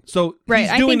allowing. So right.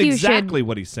 He's doing exactly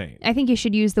what he's saying. I think you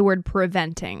should use the word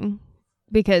preventing,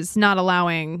 because not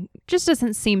allowing just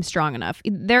doesn't seem strong enough.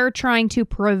 They're trying to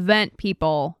prevent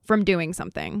people from doing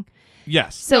something.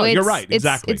 Yes. So you're right.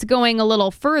 Exactly. It's going a little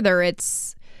further.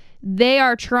 They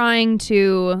are trying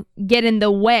to get in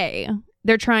the way.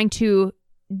 They're trying to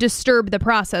disturb the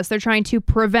process. They're trying to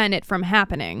prevent it from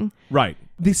happening. Right.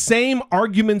 The same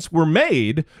arguments were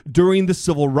made during the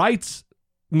civil rights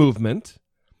movement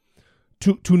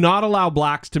to not allow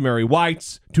blacks to marry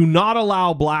whites, to not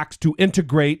allow blacks to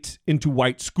integrate into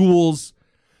white schools.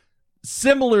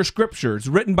 Similar scriptures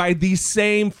written by these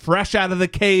same fresh out of the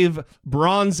cave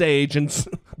Bronze Age and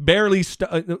barely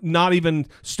not even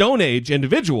Stone Age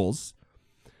individuals.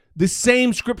 The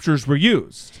same scriptures were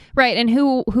used. Right, and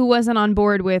who wasn't on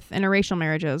board with interracial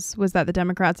marriages? Was that the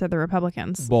Democrats or the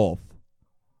Republicans? Both.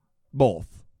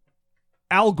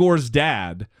 Al Gore's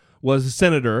dad was a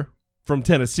senator from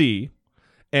Tennessee,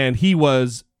 and he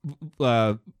was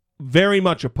very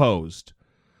much opposed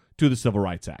to the Civil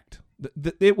Rights Act.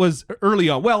 It was early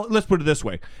on. Well, let's put it this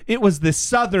way. It was the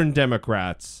Southern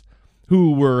Democrats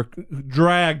who were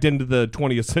dragged into the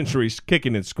 20th century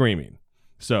kicking and screaming.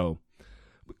 So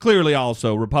clearly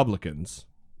also Republicans,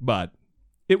 but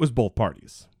it was both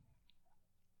parties.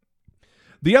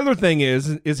 The other thing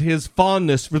is his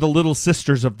fondness for the Little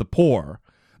Sisters of the Poor,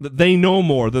 that they know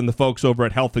more than the folks over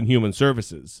at Health and Human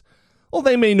Services. Well,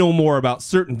 they may know more about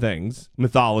certain things,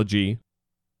 mythology,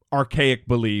 archaic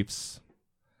beliefs,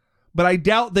 but I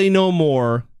doubt they know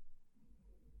more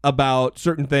about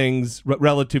certain things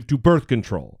relative to birth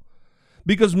control.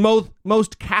 Because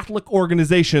most Catholic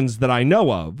organizations that I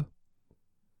know of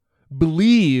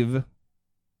believe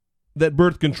that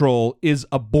birth control is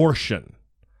abortion.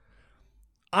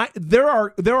 There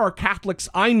are Catholics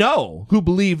I know who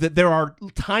believe that there are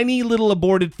tiny little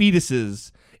aborted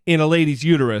fetuses in a lady's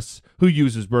uterus who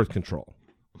uses birth control.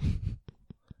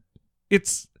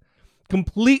 It's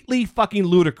completely fucking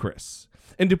ludicrous.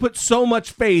 And to put so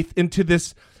much faith into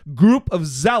this group of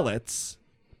zealots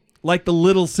like the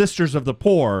Little Sisters of the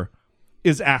Poor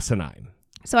is asinine.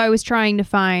 So I was trying to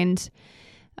find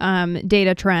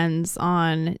data trends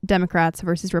on Democrats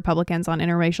versus Republicans on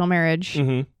interracial marriage.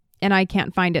 Mm-hmm. And I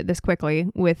can't find it this quickly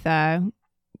with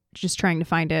just trying to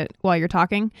find it while you're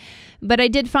talking. But I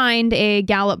did find a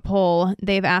Gallup poll.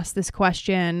 They've asked this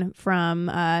question from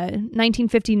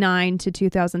 1959 to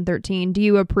 2013. Do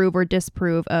you approve or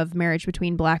disapprove of marriage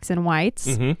between blacks and whites?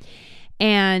 Mm-hmm.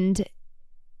 And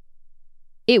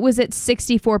it was at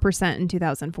 64% in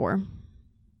 2004.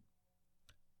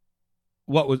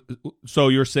 So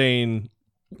you're saying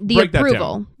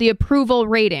the approval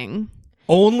rating.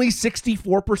 Only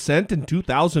 64% in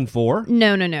 2004?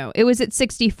 No. It was at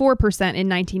 64% in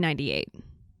 1998.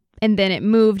 And then it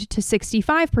moved to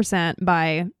 65%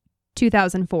 by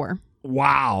 2004.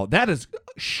 Wow, that is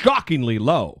shockingly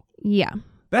low. Yeah.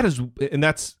 And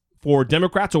that's for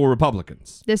Democrats or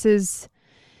Republicans? This is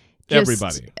just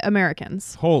everybody.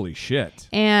 Americans. Holy shit.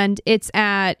 And it's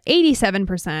at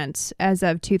 87% as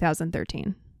of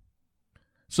 2013.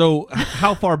 So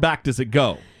how far back does it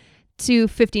go? To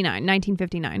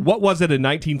 1959. What was it in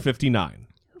 1959?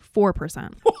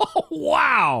 4%.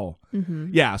 Wow. Mm-hmm.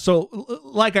 Yeah, so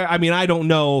I don't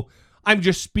know. I'm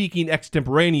just speaking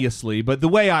extemporaneously, but the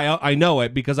way I know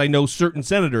it, because I know certain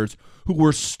senators who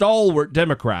were stalwart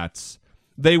Democrats,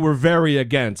 they were very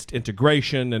against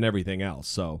integration and everything else.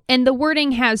 So, and the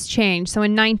wording has changed. So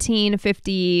in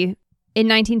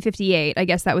 1958, I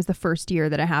guess that was the first year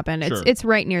that it happened. Sure. It's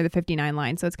right near the 59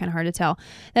 line, so it's kind of hard to tell.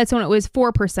 That's when it was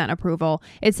 4% approval.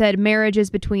 It said marriages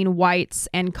between whites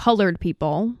and colored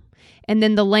people. And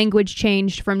then the language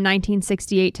changed from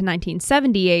 1968 to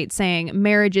 1978, saying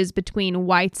marriages between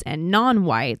whites and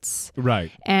non-whites.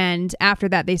 Right. And after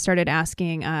that, they started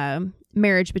asking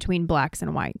marriage between blacks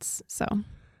and whites. So,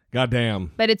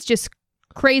 goddamn. But it's just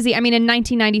crazy. I mean, in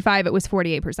 1995, it was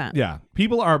 48%. Yeah,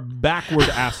 people are backward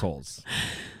assholes.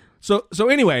 So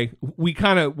anyway, we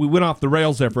went off the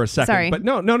rails there for a second. Sorry. But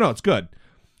no, it's good.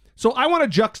 So I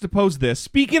want to juxtapose this.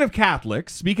 Speaking of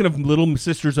Catholics, speaking of little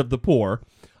sisters of the poor,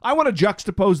 I want to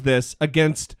juxtapose this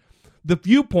against the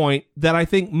viewpoint that I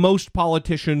think most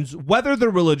politicians, whether they're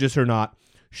religious or not,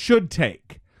 should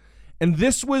take. And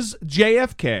this was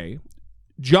JFK,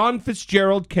 John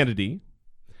Fitzgerald Kennedy,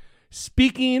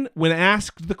 speaking when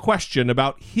asked the question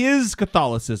about his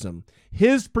Catholicism,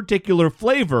 his particular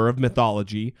flavor of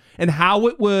mythology, and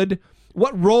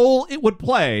what role it would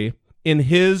play in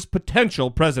his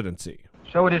potential presidency.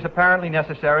 So it is apparently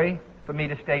necessary for me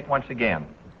to state once again,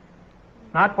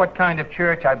 not what kind of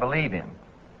church I believe in,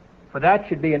 for that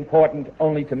should be important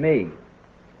only to me,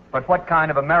 but what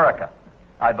kind of America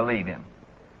I believe in.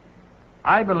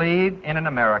 I believe in an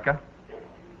America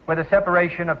where the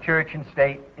separation of church and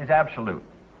state is absolute,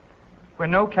 where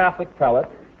no Catholic prelate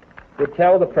would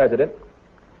tell the president,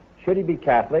 should he be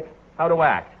Catholic, how to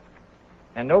act,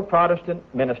 and no Protestant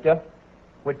minister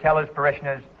would tell his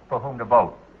parishioners for whom to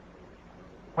vote,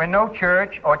 where no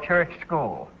church or church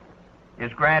school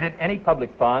is granted any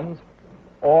public funds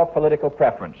or political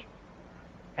preference,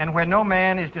 and where no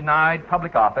man is denied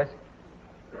public office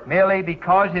merely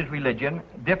because his religion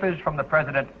differs from the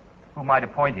president who might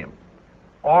appoint him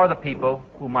or the people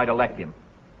who might elect him.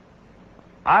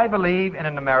 I believe in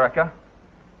an America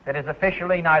that is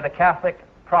officially neither Catholic,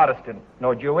 Protestant,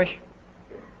 nor Jewish,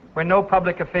 where no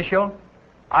public official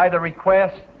either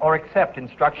requests or accepts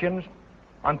instructions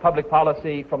on public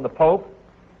policy from the Pope,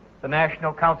 the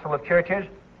National Council of Churches,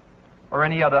 or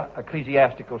any other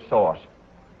ecclesiastical source,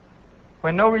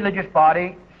 where no religious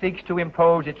body seeks to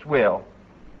impose its will,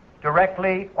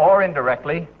 directly or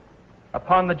indirectly,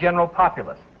 upon the general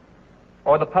populace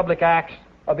or the public acts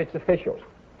of its officials,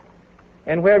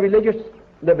 and where religious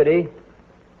liberty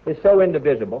is so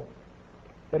indivisible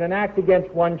that an act against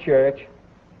one church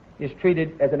is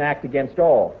treated as an act against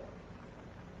all.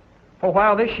 For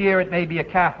while this year it may be a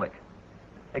Catholic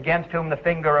against whom the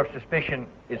finger of suspicion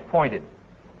is pointed,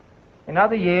 in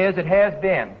other years it has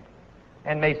been,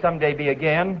 and may someday be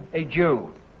again, a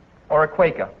Jew, or a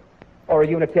Quaker, or a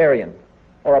Unitarian,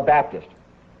 or a Baptist.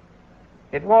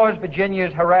 It was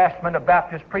Virginia's harassment of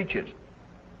Baptist preachers,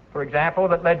 for example,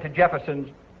 that led to Jefferson's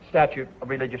Statute of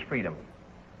Religious Freedom.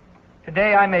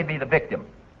 Today I may be the victim,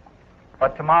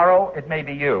 but tomorrow it may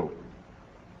be you,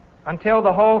 until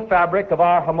the whole fabric of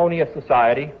our harmonious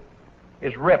society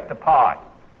is ripped apart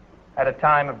at a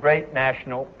time of great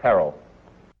national peril.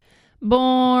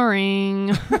 Boring.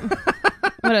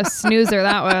 What a snoozer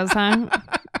that was, huh?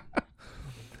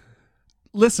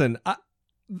 Listen,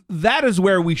 that is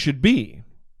where we should be.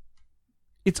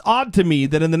 It's odd to me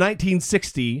that in the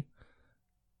 1960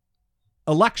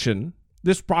 election,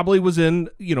 this probably was in,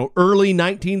 early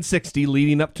 1960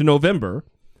 leading up to November,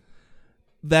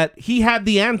 that he had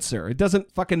the answer. It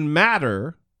doesn't fucking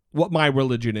matter what my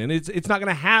religion is. It's not going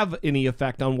to have any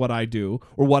effect on what I do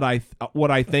or what I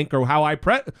think or how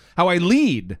I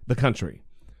lead the country.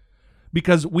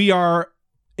 Because we are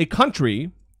a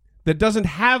country that doesn't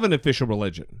have an official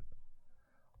religion.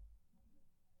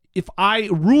 If I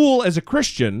rule as a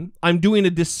Christian, I'm doing a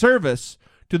disservice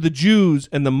to the Jews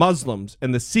and the Muslims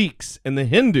and the Sikhs and the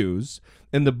Hindus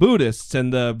and the Buddhists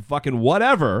and the fucking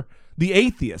whatever, the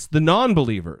atheists, the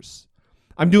non-believers.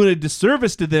 I'm doing a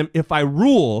disservice to them if I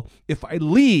rule, if I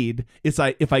lead,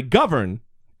 if I govern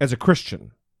as a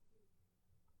Christian.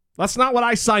 That's not what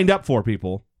I signed up for,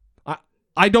 people.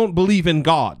 I don't believe in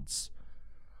gods.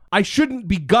 I shouldn't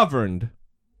be governed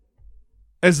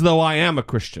as though I am a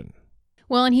Christian.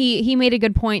 Well, and he made a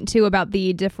good point, too, about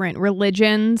the different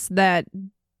religions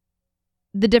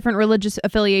the different religious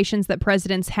affiliations that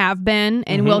presidents have been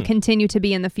and will continue to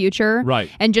be in the future. Right.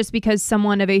 And just because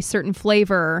someone of a certain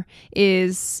flavor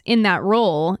is in that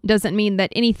role doesn't mean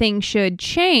that anything should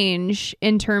change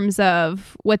in terms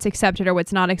of what's accepted or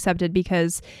what's not accepted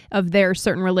because of their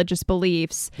certain religious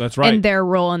beliefs. That's right. And their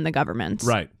role in the government.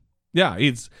 Right. Yeah,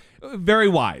 he's very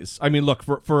wise. I mean, look,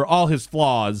 for all his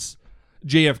flaws,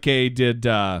 JFK did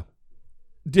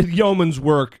yeoman's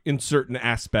work in certain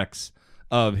aspects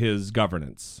of his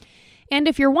governance. And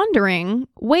if you're wondering,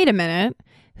 wait a minute,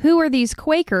 who are these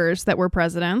Quakers that were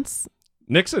presidents?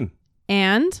 Nixon.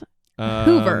 And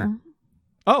Hoover.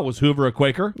 Oh, was Hoover a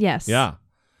Quaker? Yes. Yeah.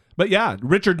 But yeah,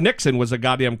 Richard Nixon was a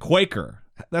goddamn Quaker.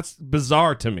 That's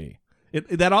bizarre to me.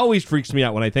 That always freaks me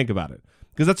out when I think about it.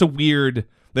 Because that's a weird,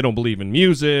 they don't believe in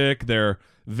music. They're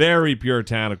very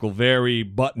puritanical, very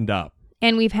buttoned up.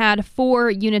 And we've had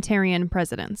 4 Unitarian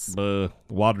presidents.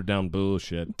 Watered down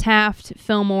bullshit. Taft,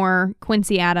 Fillmore,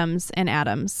 Quincy Adams, and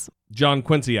Adams. John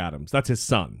Quincy Adams. That's his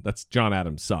son. That's John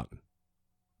Adams' son.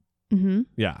 Mm-hmm.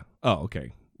 Yeah. Oh,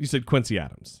 okay. You said Quincy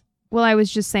Adams. Well, I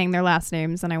was just saying their last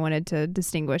names, and I wanted to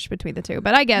distinguish between the two.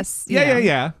 But I guess...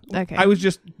 Yeah. Okay. I was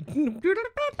just...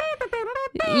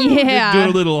 Yeah. Doing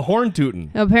a little horn tooting.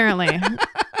 Apparently.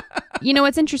 You know,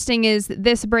 what's interesting is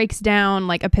this breaks down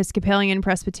like Episcopalian,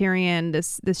 Presbyterian,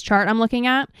 this chart I'm looking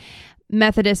at,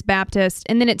 Methodist, Baptist,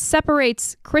 and then it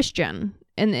separates Christian,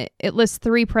 and it lists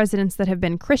 3 presidents that have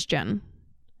been Christian.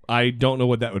 I don't know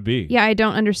what that would be. Yeah, I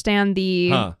don't understand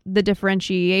the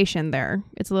differentiation there.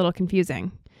 It's a little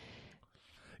confusing.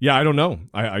 Yeah, I don't know.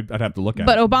 I'd have to look at it.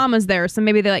 But Obama's there, so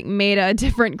maybe they like made a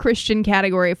different Christian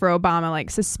category for Obama, like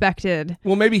suspected.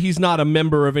 Well, maybe he's not a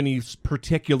member of any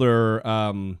particular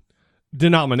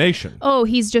denomination. Oh,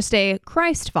 he's just a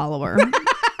Christ follower.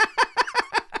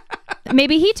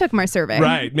 Maybe he took my survey.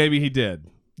 Right, maybe he did.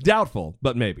 Doubtful,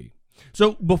 but maybe.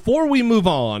 So before we move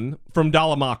on from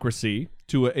Dollemocracy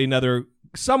to another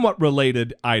somewhat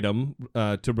related item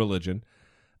to religion,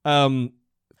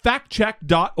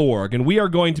 factcheck.org, and we are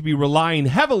going to be relying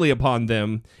heavily upon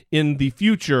them in the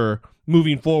future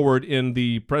moving forward in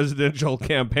the presidential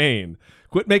campaign.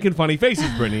 Quit making funny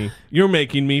faces, Brittany. You're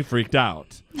making me freaked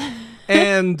out.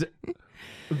 And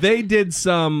they did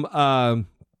some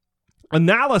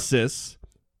analysis.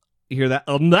 You hear that?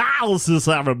 Analysis,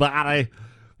 everybody.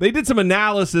 They did some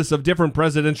analysis of different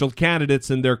presidential candidates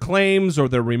and their claims or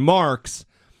their remarks.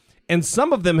 And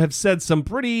some of them have said some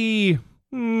pretty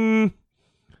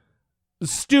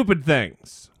stupid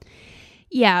things.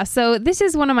 Yeah, so this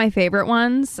is one of my favorite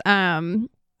ones.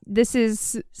 This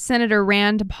is Senator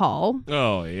Rand Paul.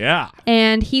 Oh, yeah.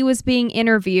 And he was being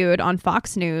interviewed on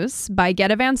Fox News by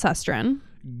Greta Van Susteren.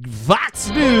 Fox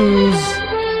News.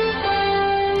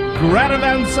 Greta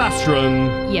Van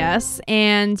Susteren. Yes,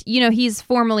 and, you know, he's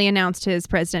formally announced his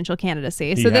presidential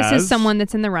candidacy. So this is someone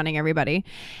that's in the running, everybody.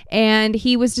 And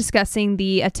he was discussing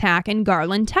the attack in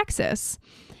Garland, Texas.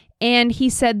 And he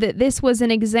said that this was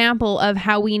an example of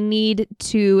how we need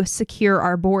to secure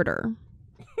our border.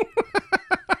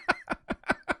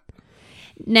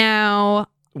 Now,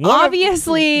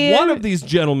 obviously... One of these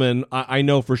gentlemen, I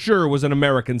know for sure, was an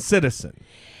American citizen.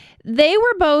 They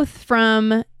were both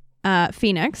from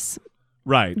Phoenix.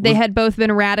 Right. They had both been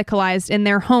radicalized in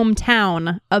their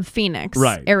hometown of Phoenix,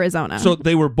 right. Arizona. So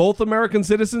they were both American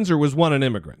citizens, or was one an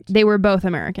immigrant? They were both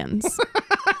Americans.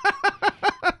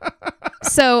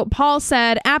 So Paul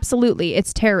said, absolutely,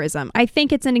 it's terrorism. I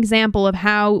think it's an example of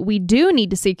how we do need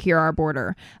to secure our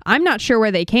border. I'm not sure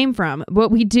where they came from, but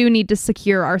we do need to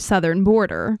secure our southern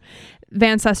border.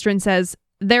 Van Susteren says,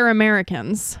 they're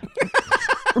Americans.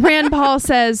 Rand Paul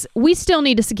says, we still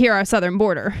need to secure our southern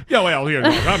border. Yeah, well,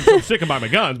 I'm sticking by my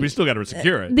guns. We still got to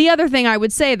secure it. The other thing I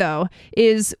would say, though,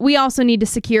 is we also need to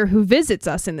secure who visits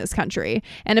us in this country.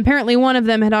 And apparently one of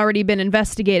them had already been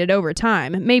investigated over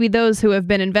time. Maybe those who have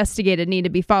been investigated need to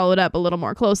be followed up a little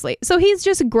more closely. So he's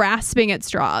just grasping at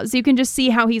straws. You can just see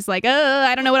how he's like,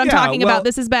 I don't know what I'm talking about.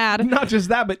 This is bad. Not just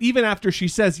that, but even after she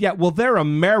says, yeah, well, they're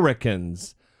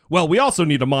Americans. Well, we also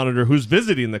need to monitor who's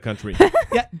visiting the country.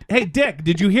 Yeah, hey, Dick,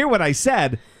 did you hear what I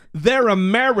said? They're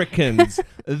Americans.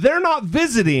 They're not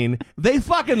visiting. They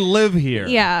fucking live here.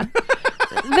 Yeah.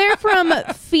 They're from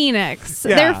Phoenix.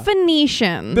 Yeah. They're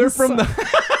Phoenicians. They're from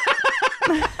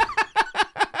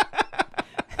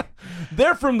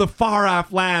They're from the far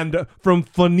off land from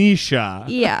Phoenicia.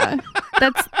 Yeah.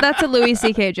 That's a Louis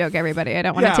C.K. joke, everybody. I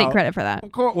don't want to take credit for that.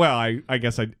 Of course, well, I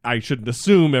guess I shouldn't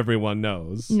assume everyone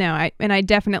knows. No, I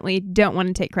definitely don't want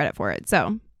to take credit for it.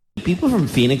 So people from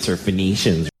Phoenix are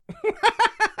Phoenicians.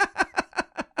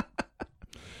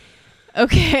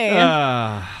 Okay.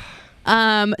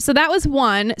 So that was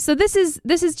one. So this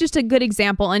is just a good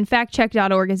example, and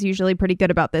factcheck.org is usually pretty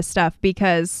good about this stuff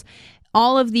because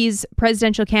all of these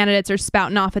presidential candidates are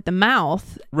spouting off at the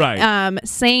mouth, right?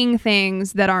 Saying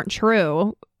things that aren't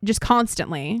true just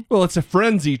constantly. Well, it's a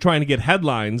frenzy trying to get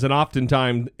headlines, and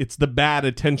oftentimes it's the bad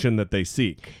attention that they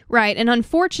seek. Right, and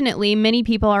unfortunately, many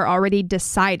people are already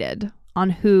decided on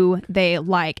who they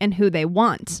like and who they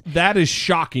want. That is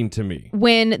shocking to me.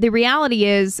 When the reality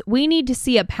is we need to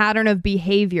see a pattern of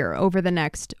behavior over the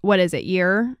next,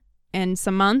 year and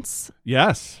some months?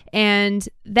 Yes. And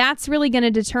that's really going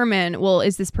to determine, well,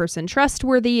 is this person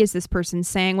trustworthy? Is this person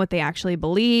saying what they actually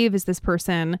believe? Is this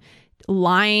person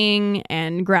lying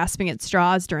and grasping at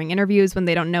straws during interviews when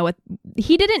they don't know what...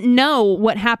 He didn't know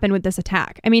what happened with this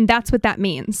attack. I mean, that's what that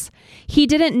means. He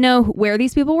didn't know where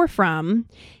these people were from.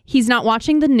 He's not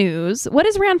watching the news. What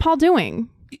is Rand Paul doing?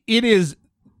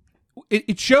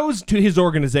 It shows to his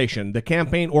organization, the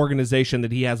campaign organization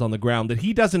that he has on the ground, that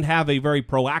he doesn't have a very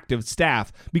proactive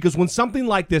staff, because when something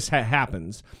like this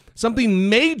happens, something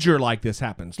major like this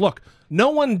happens, look, no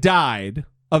one died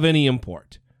of any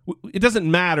import. It doesn't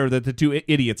matter that the two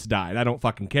idiots died. I don't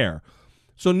fucking care.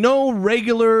 So no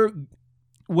regular,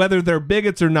 whether they're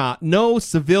bigots or not, no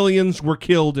civilians were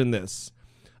killed in this.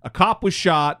 A cop was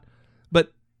shot,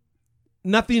 but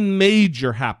nothing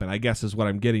major happened, I guess is what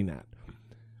I'm getting at.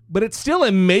 But it's still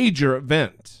a major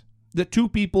event that two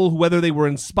people, whether they were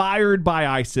inspired by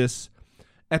ISIS,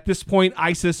 at this point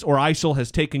ISIS or ISIL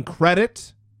has taken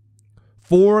credit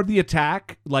for the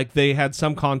attack, like they had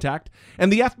some contact.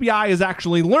 And the FBI is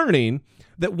actually learning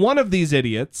that one of these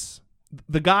idiots,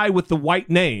 the guy with the white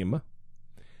name,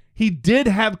 he did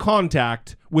have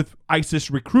contact with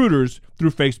ISIS recruiters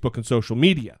through Facebook and social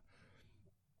media.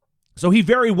 So he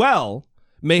very well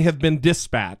may have been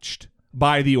dispatched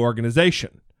by the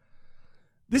organization.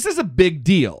 This is a big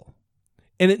deal,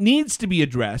 and it needs to be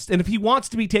addressed. And if he wants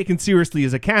to be taken seriously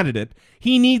as a candidate,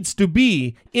 he needs to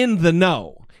be in the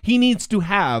know. He needs to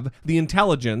have the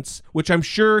intelligence, which I'm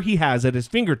sure he has at his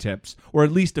fingertips, or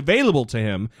at least available to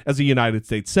him as a United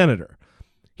States Senator.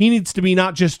 He needs to be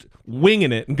not just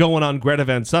winging it and going on Greta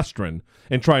Van Susteren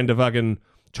and trying to fucking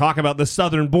talk about the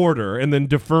southern border and then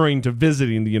deferring to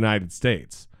visiting the United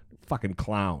States. Fucking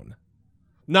clown.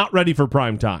 Not ready for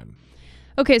prime time.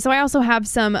 Okay, so I also have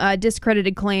some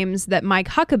discredited claims that Mike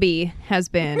Huckabee has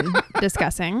been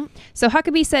discussing. So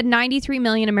Huckabee said 93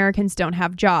 million Americans don't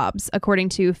have jobs. According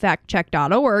to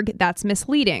factcheck.org, that's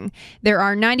misleading. There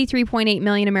are 93.8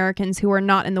 million Americans who are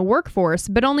not in the workforce,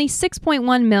 but only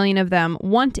 6.1 million of them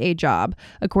want a job,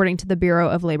 according to the Bureau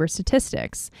of Labor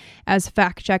Statistics. As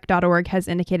factcheck.org has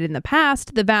indicated in the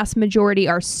past, the vast majority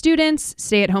are students,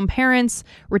 stay-at-home parents,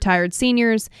 retired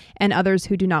seniors, and others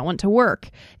who do not want to work.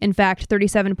 In fact,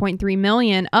 37.3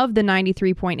 million of the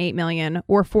 93.8 million,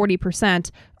 or 40%,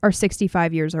 are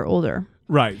 65 years or older.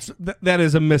 Right. So that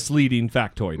is a misleading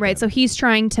factoid. Right. So he's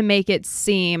trying to make it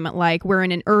seem like we're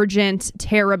in an urgent,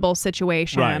 terrible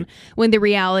situation, when the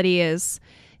reality is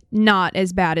not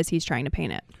as bad as he's trying to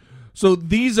paint it. So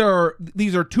these are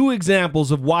two examples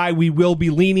of why we will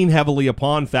be leaning heavily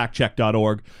upon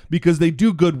factcheck.org, because they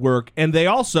do good work, and they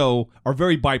also are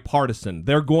very bipartisan.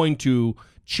 They're going to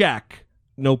check,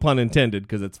 no pun intended,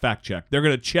 because it's fact check. They're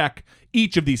going to check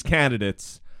each of these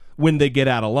candidates when they get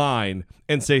out of line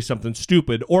and say something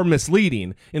stupid or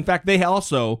misleading. In fact, they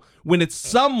also, when it's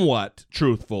somewhat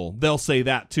truthful, they'll say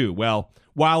that too. Well,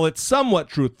 while it's somewhat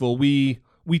truthful, we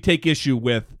take issue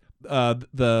with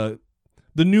the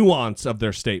nuance of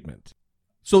their statement.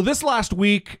 So this last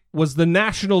week was the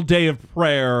National Day of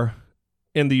Prayer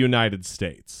in the United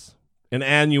States, an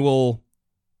annual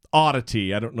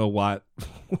oddity. I don't know what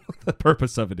the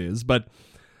purpose of it is, but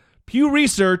Pew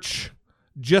Research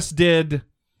just did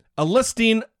a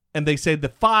listing, and they say the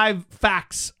 5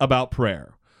 facts about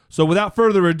prayer. So without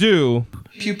further ado,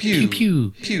 pew pew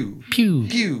pew pew pew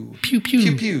pew pew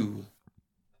pew pew.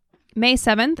 May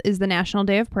 7th is the National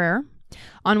Day of Prayer,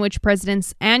 on which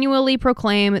presidents annually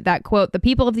proclaim that, quote, the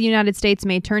people of the United States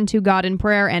may turn to God in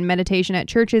prayer and meditation at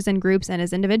churches and groups and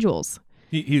as individuals.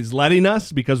 He's letting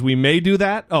us, because we may do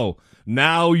that. Oh,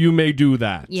 now you may do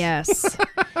that. Yes.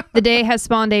 The day has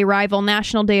spawned a rival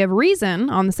National Day of Reason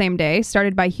on the same day,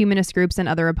 started by humanist groups and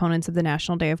other opponents of the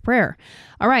National Day of Prayer.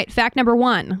 All right, fact number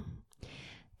 1.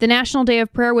 The National Day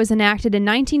of Prayer was enacted in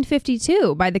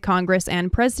 1952 by the Congress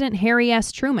and President Harry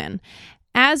S. Truman.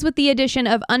 As with the addition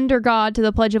of under God to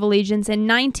the Pledge of Allegiance in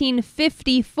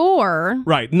 1954.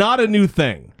 Right, not a new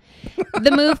thing.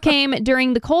 The move came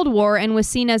during the Cold War and was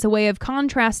seen as a way of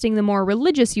contrasting the more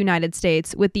religious United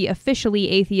States with the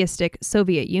officially atheistic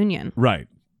Soviet Union. Right.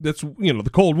 That's, the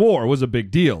Cold War was a big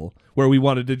deal where we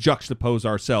wanted to juxtapose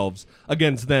ourselves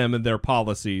against them and their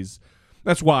policies.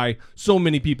 That's why so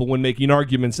many people, when making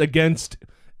arguments against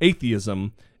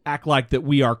atheism, act like that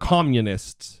we are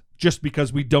communists just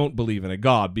because we don't believe in a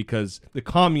God, because the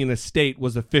communist state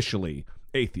was officially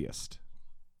atheist.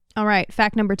 All right,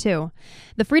 fact number 2.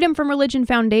 The Freedom from Religion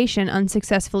Foundation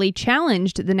unsuccessfully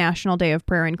challenged the National Day of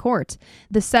Prayer in court.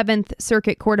 The 7th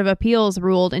Circuit Court of Appeals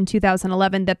ruled in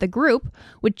 2011 that the group,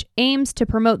 which aims to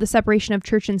promote the separation of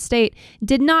church and state,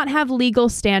 did not have legal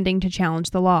standing to challenge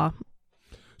the law.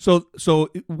 So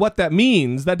what that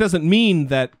means, that doesn't mean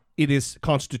that it is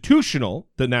constitutional,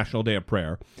 the National Day of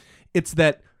Prayer. It's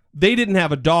that they didn't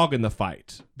have a dog in the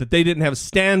fight, that they didn't have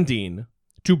standing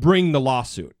to bring the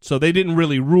lawsuit. So they didn't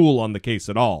really rule on the case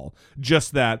at all,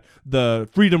 just that the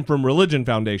Freedom from Religion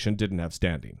Foundation didn't have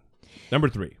standing. Number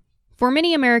 3. For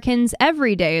many Americans,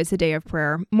 every day is a day of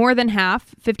prayer. More than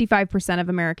half, 55% of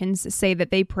Americans, say that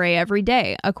they pray every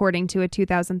day, according to a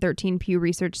 2013 Pew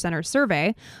Research Center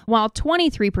survey, while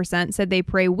 23% said they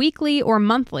pray weekly or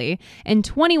monthly, and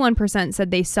 21%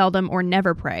 said they seldom or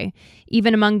never pray.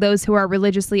 Even among those who are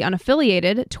religiously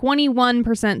unaffiliated,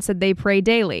 21% said they pray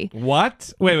daily.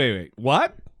 What? Wait.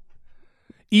 What?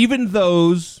 Even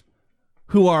those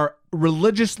who are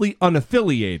religiously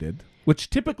unaffiliated,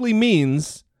 which typically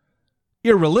means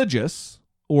irreligious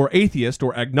or atheist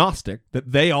or agnostic,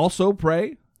 that they also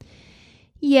pray?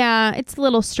 Yeah, it's a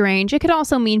little strange. It could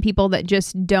also mean people that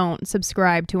just don't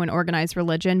subscribe to an organized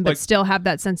religion, but still have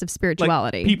that sense of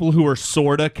spirituality. Like people who are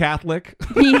sorta Catholic?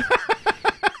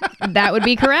 That would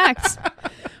be correct.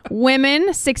 Women,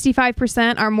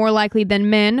 65% are more likely than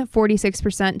men,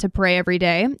 46% to pray every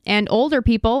day. And older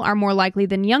people are more likely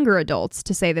than younger adults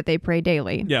to say that they pray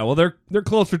daily. Yeah, well, they're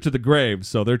closer to the grave,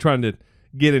 so they're trying to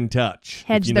get in touch.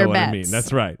 Hedge if you their know bets. What I mean.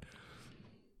 That's right.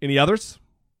 Any others?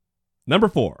 Number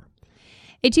 4.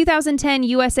 A 2010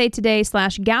 USA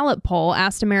Today/Gallup poll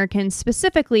asked Americans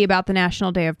specifically about the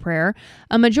National Day of Prayer.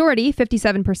 A majority,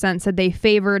 57%, said they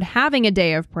favored having a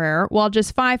day of prayer, while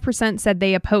just 5% said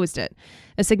they opposed it.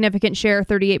 A significant share,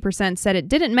 38%, said it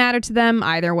didn't matter to them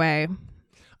either way.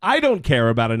 I don't care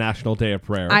about a National Day of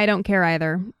Prayer. I don't care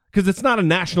either. Because it's not a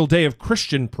National Day of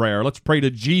Christian prayer. Let's pray to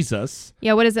Jesus.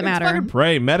 Yeah, what does it matter? Fucking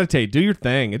pray, meditate, do your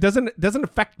thing. It doesn't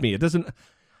affect me. It doesn't,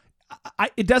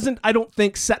 I don't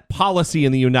think, set policy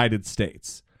in the United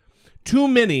States. Too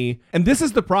many, and this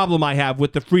is the problem I have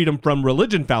with the Freedom from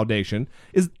Religion Foundation,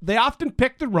 is they often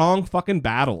pick the wrong fucking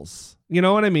battles. You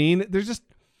know what I mean?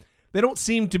 They don't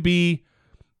seem to be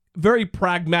very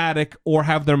pragmatic or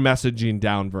have their messaging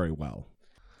down very well.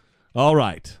 All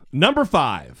right. Number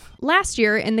 5. Last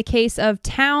year, in the case of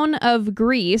Town of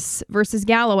Greece versus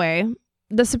Galloway,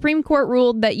 the Supreme Court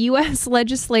ruled that U.S.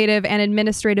 legislative and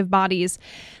administrative bodies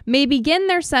may begin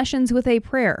their sessions with a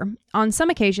prayer. On some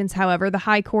occasions, however, the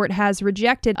High Court has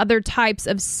rejected other types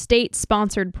of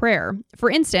state-sponsored prayer.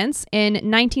 For instance, in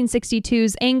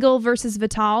 1962's Engel versus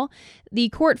Vital, the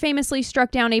court famously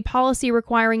struck down a policy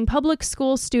requiring public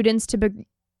school students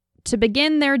to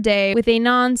begin their day with a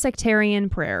non-sectarian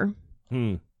prayer.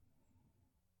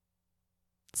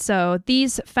 So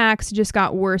these facts just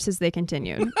got worse as they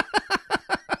continued.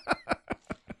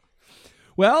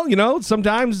 Well,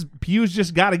 sometimes Pew's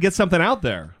just got to get something out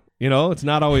there. It's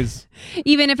not always...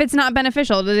 Even if it's not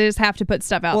beneficial, they just have to put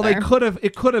stuff out there. Well,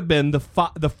 it could have been the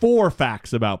 4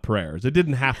 facts about prayers. It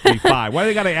didn't have to be 5. Why do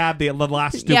they got to add the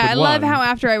last stupid one? Yeah, I love how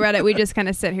after I read it, we just kind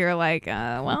of sit here like,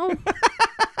 well,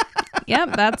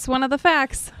 yep, that's one of the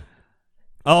facts.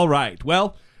 All right.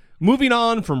 Well, moving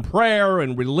on from prayer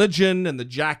and religion and the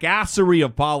jackassery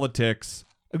of politics,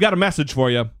 I've got a message for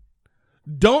you.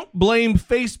 Don't blame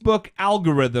Facebook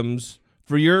algorithms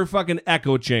for your fucking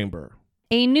echo chamber.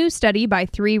 A new study by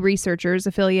 3 researchers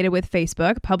affiliated with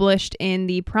Facebook, published in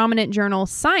the prominent journal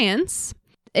Science,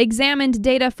 examined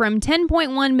data from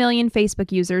 10.1 million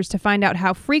Facebook users to find out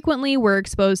how frequently we're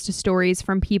exposed to stories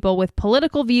from people with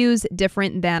political views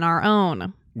different than our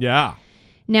own. Yeah.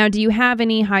 Now, do you have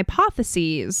any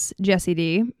hypotheses, Jesse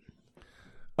D?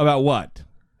 About what,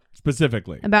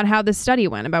 specifically? About how this study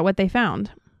went, about what they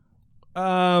found.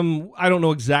 I don't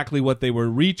know exactly what they were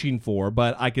reaching for,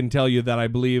 but I can tell you that I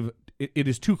believe it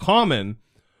is too common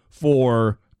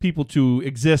for people to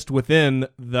exist within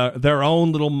their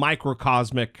own little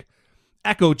microcosmic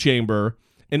echo chamber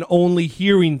and only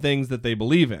hearing things that they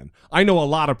believe in. I know a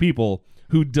lot of people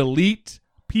who delete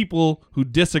people who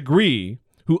disagree,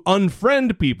 who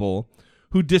unfriend people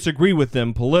who disagree with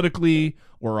them politically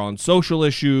or on social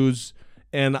issues.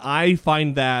 And I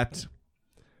find that,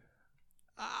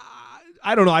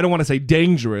 I don't know, I don't want to say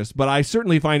dangerous, but I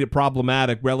certainly find it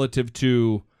problematic relative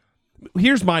to,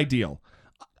 here's my deal.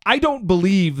 I don't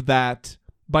believe that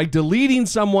by deleting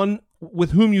someone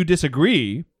with whom you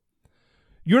disagree,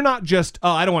 you're not just,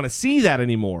 oh, I don't want to see that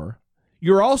anymore.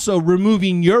 You're also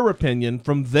removing your opinion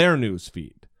from their news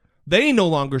feed. They no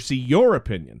longer see your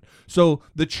opinion. So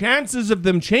the chances of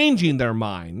them changing their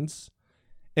minds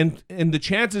and the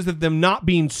chances of them not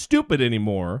being stupid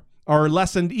anymore are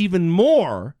lessened even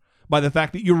more by the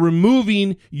fact that you're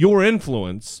removing your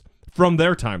influence from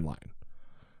their timeline.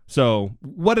 So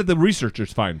what did the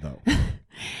researchers find, though?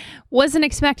 Wasn't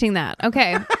expecting that.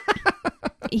 Okay.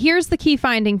 Here's the key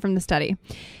finding from the study.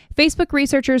 Facebook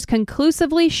researchers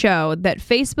conclusively show that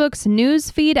Facebook's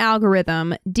newsfeed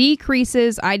algorithm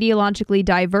decreases ideologically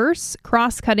diverse,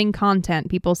 cross-cutting content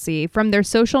people see from their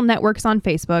social networks on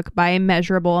Facebook by a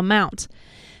measurable amount.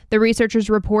 The researchers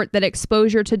report that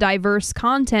exposure to diverse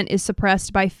content is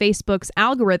suppressed by Facebook's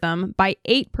algorithm by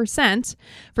 8%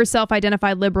 for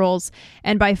self-identified liberals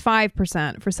and by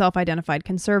 5% for self-identified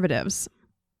conservatives.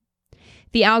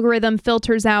 The algorithm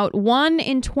filters out 1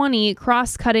 in 20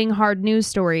 cross-cutting hard news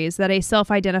stories that a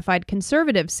self-identified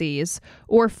conservative sees,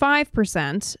 or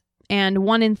 5%, and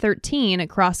 1 in 13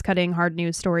 cross-cutting hard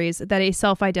news stories that a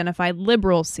self-identified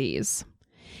liberal sees.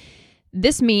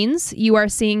 This means you are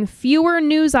seeing fewer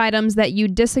news items that you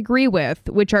disagree with,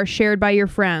 which are shared by your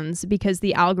friends because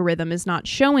the algorithm is not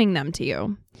showing them to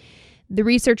you. The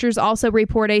researchers also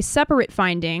report a separate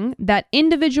finding that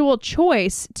individual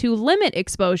choice to limit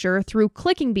exposure through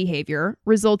clicking behavior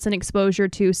results in exposure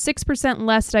to 6%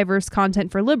 less diverse content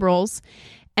for liberals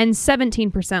and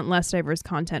 17% less diverse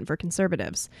content for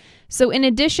conservatives. So in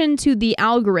addition to the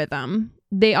algorithm,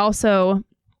 they also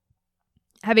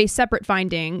have a separate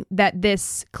finding that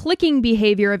this clicking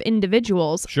behavior of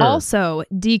individuals also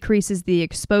decreases the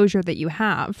exposure that you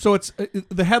have. So it's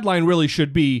the headline really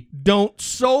should be, don't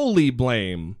solely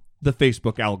blame the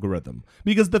Facebook algorithm,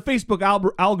 because the Facebook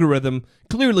algorithm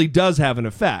clearly does have an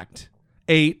effect,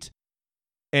 8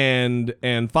 and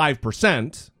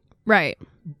 5%. Right.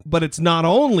 But it's not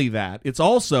only that, it's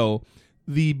also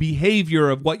the behavior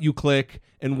of what you click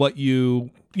and what your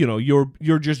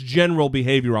just general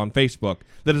behavior on Facebook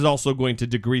that is also going to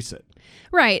decrease it.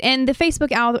 Right. And the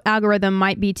Facebook algorithm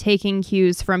might be taking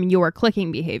cues from your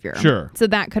clicking behavior. Sure. So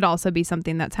that could also be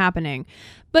something that's happening.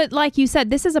 But like you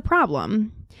said, this is a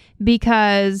problem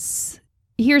because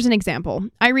here's an example.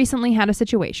 I recently had a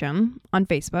situation on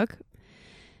Facebook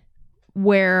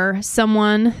where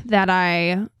someone that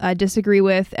I disagree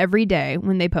with every day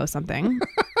when they post something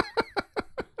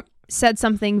said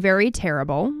something very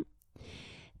terrible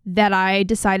that I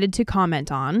decided to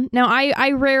comment on. Now,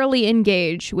 I rarely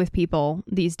engage with people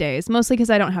these days, mostly because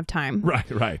I don't have time.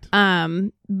 Right.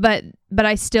 But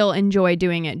I still enjoy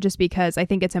doing it just because I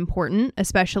think it's important,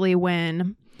 especially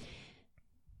when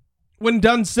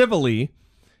done civilly.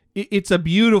 It's a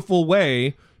beautiful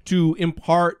way to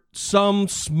impart some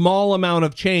small amount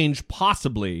of change,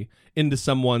 possibly, into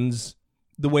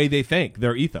the way they think,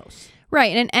 their ethos.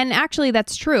 Right. And actually,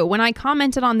 that's true. When I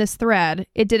commented on this thread,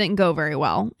 it didn't go very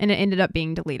well, and it ended up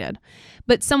being deleted.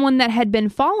 But someone that had been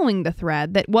following the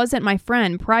thread that wasn't my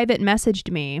friend private messaged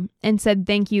me and said,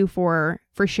 thank you for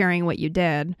sharing what you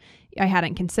did. I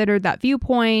hadn't considered that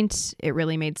viewpoint. It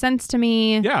really made sense to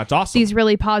me. Yeah, it's awesome. These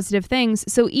really positive things.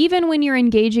 So even when you're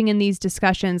engaging in these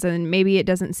discussions and maybe it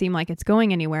doesn't seem like it's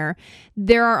going anywhere,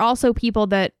 there are also people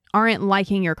that aren't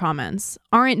liking your comments,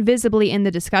 aren't visibly in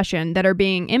the discussion, that are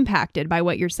being impacted by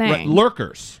what you're saying. Right,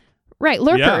 lurkers. Right,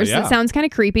 lurkers. Yeah. It sounds kind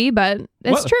of creepy, but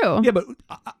it's true. Yeah, but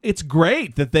it's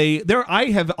great that I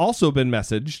have also been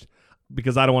messaged,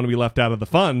 because I don't want to be left out of the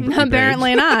fun.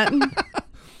 Apparently not.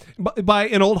 By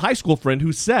an old high school friend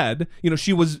who said,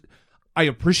 I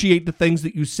appreciate the things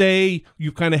that you say.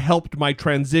 You've kind of helped my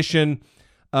transition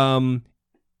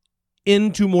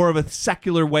into more of a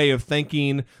secular way of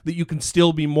thinking, that you can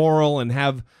still be moral and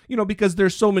have, because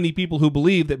there's so many people who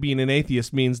believe that being an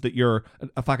atheist means that you're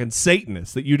a fucking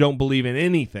Satanist, that you don't believe in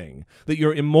anything, that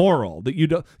you're immoral, that you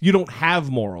don't have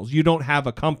morals, you don't have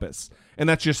a compass. And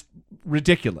that's just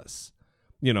ridiculous.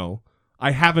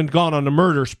 I haven't gone on a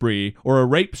murder spree or a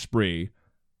rape spree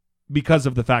because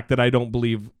of the fact that I don't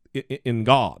believe in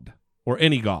God or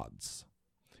any gods.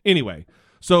 Anyway,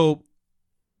 so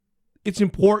it's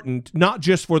important not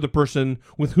just for the person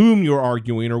with whom you're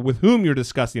arguing or with whom you're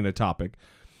discussing a topic.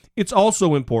 It's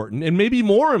also important, and maybe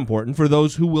more important, for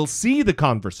those who will see the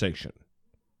conversation.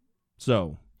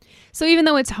 So, So even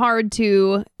though it's hard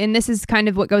to, and this is kind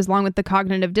of what goes along with the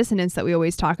cognitive dissonance that we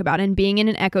always talk about, and being in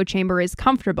an echo chamber is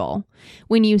comfortable.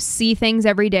 When you see things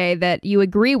every day that you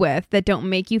agree with, that don't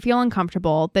make you feel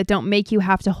uncomfortable, that don't make you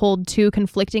have to hold two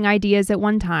conflicting ideas at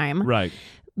one time. Right.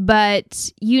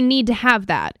 But you need to have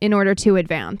that in order to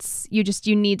advance. You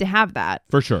need to have that.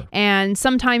 For sure. And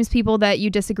sometimes people that you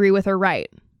disagree with are right.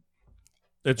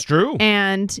 It's true.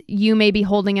 And you may be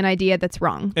holding an idea that's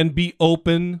wrong. And be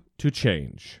open to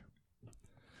change.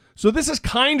 So this is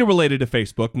kind of related to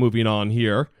Facebook, moving on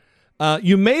here.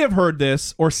 You may have heard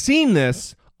this or seen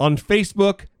this on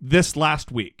Facebook this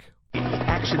last week.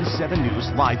 Action 7 News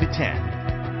live at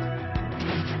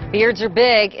 10. Beards are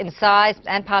big in size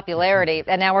and popularity,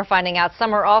 and now we're finding out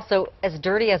some are also as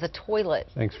dirty as a toilet.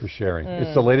 Thanks for sharing.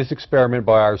 It's the latest experiment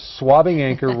by our swabbing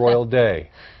anchor, Royal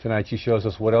Day. Tonight she shows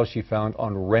us what else she found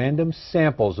on random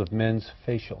samples of men's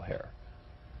facial hair.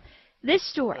 This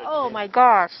story, oh my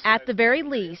gosh, at the very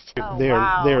least,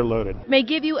 They're loaded. may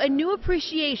give you a new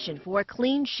appreciation for a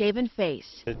clean-shaven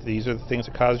face. These are the things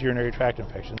that cause urinary tract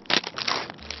infections.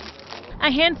 A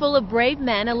handful of brave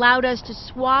men allowed us to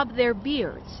swab their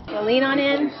beards. We'll lean on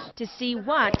in to see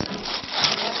what,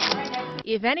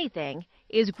 if anything,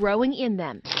 is growing in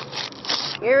them.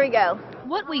 Here we go.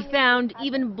 What we found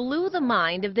even blew the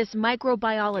mind of this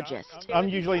microbiologist. I'm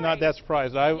usually not that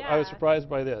surprised. I was surprised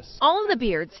by this. All of the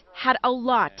beards had a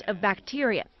lot of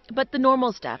bacteria, but the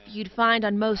normal stuff you'd find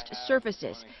on most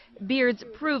surfaces. Beards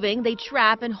proving they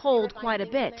trap and hold quite a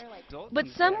bit. But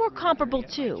some were comparable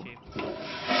too.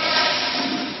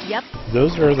 Yep.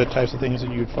 Those are the types of things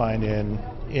that you'd find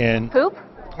in Poop?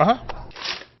 Uh-huh.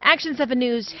 Action 7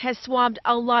 News has swabbed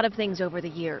a lot of things over the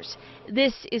years.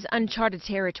 This is uncharted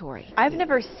territory. I've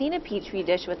never seen a Petri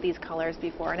dish with these colors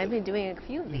before, and I've been doing a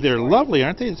few of these. They're lovely,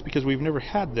 aren't they? It's because we've never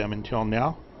had them until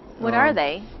now. What are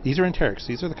they? These are enterics.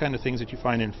 These are the kind of things that you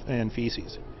find in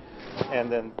feces.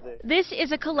 And then This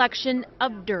is a collection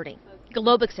of dirty.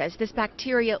 Golobic says this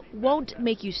bacteria won't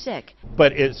make you sick.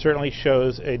 But it certainly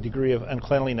shows a degree of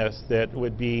uncleanliness that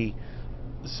would be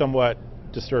somewhat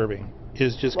disturbing.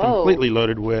 It's just completely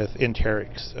loaded with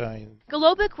enterics.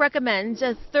 Golobic recommends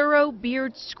a thorough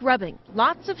beard scrubbing,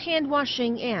 lots of hand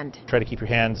washing, and Try to keep your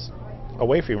hands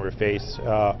away from your face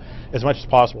as much as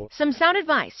possible. some sound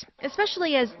advice,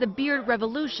 especially as the beard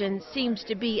revolution seems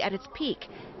to be at its peak.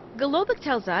 Golobic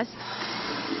tells us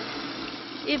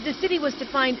if the city was to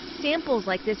find samples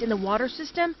like this in the water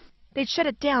system, they'd shut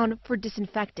it down for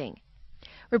disinfecting.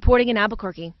 Reporting in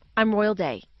Albuquerque, I'm Royal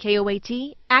Day,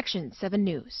 KOAT, Action 7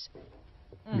 News.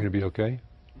 You gonna be okay?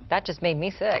 That just made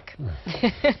me sick.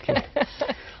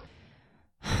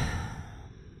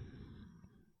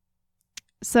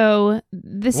 So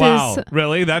this Wow, is...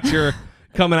 really? That's your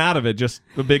coming out of it, just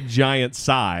a big giant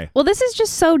sigh. Well, this is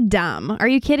just so dumb. Are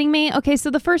you kidding me? Okay, so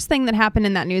the first thing that happened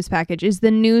in that news package is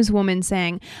the newswoman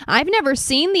saying, I've never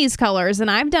seen these colors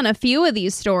and I've done a few of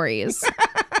these stories.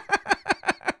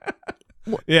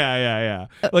 Yeah.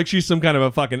 Like she's some kind of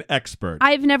a fucking expert.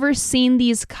 I've never seen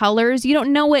these colors. You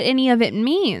don't know what any of it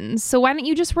means. So why don't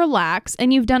you just relax?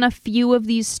 And you've done a few of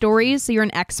these stories, so you're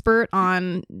an expert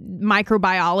on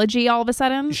microbiology all of a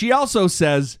sudden. She also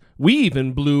says, we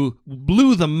even blew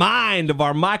the mind of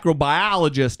our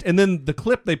microbiologist. And then the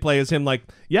clip they play is him like,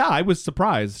 yeah, I was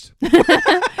surprised.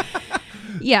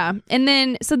 Yeah. And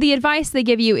then, so the advice they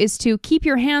give you is to keep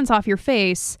your hands off your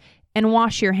face and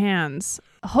wash your hands.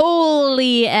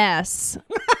 Holy S.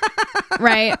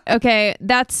 Right? Okay.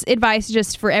 That's advice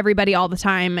just for everybody all the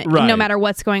time. Right. No matter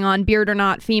what's going on, beard or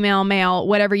not, female, male,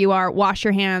 whatever you are, wash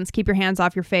your hands, keep your hands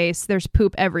off your face. There's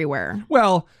poop everywhere.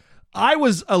 Well, I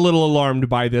was a little alarmed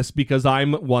by this because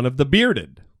I'm one of the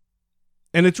bearded.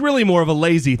 And it's really more of a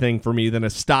lazy thing for me than a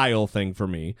style thing for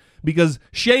me. Because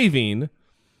shaving,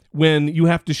 when you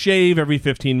have to shave every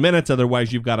 15 minutes,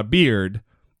 otherwise you've got a beard,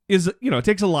 is, it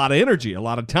takes a lot of energy, a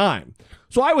lot of time.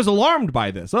 So I was alarmed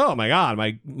by this. Oh my God,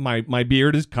 my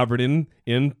beard is covered in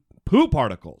poo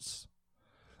particles.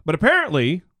 But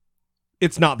apparently,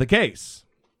 it's not the case.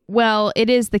 Well, it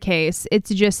is the case.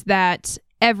 It's just that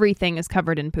everything is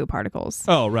covered in poo particles.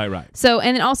 Oh, right. So,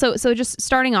 and then also, so just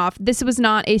starting off, this was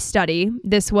not a study.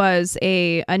 This was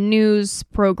a news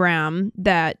program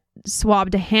that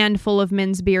swabbed a handful of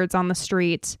men's beards on the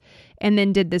street and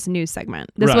then did this news segment.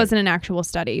 This wasn't an actual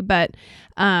study, but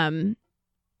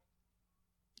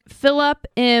Philip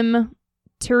M.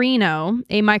 Torino,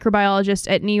 a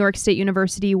microbiologist at New York State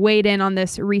University, weighed in on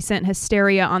this recent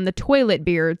hysteria on the toilet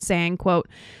beard, saying, quote,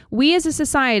 "We as a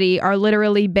society are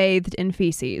literally bathed in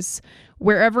feces.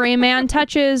 Wherever a man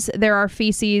touches, there are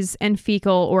feces and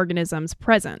fecal organisms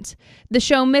present. The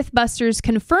show Mythbusters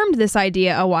confirmed this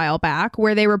idea a while back,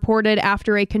 where they reported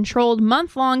after a controlled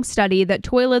month-long study that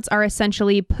toilets are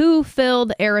essentially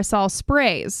poo-filled aerosol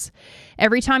sprays.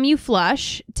 Every time you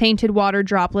flush, tainted water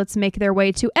droplets make their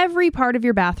way to every part of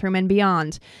your bathroom and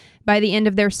beyond. By the end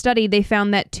of their study, they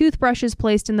found that toothbrushes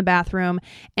placed in the bathroom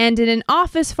and in an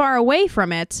office far away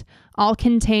from it all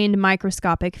contained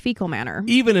microscopic fecal matter.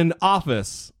 Even an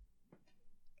office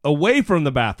away from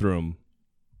the bathroom,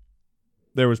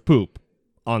 there was poop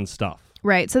on stuff.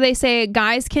 Right. So they say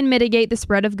guys can mitigate the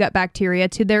spread of gut bacteria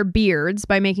to their beards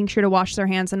by making sure to wash their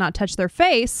hands and not touch their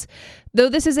face, though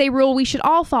this is a rule we should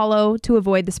all follow to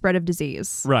avoid the spread of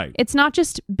disease. Right. It's not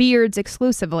just beards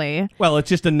exclusively. Well, it's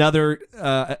just another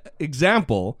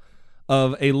example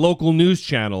of a local news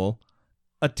channel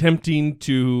attempting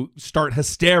to start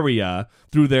hysteria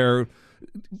through their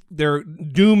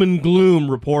doom and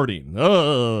gloom reporting.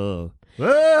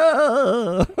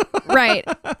 Right.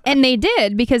 And they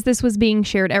did, because this was being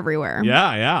shared everywhere.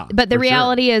 Yeah. But the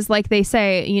reality is, like they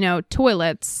say,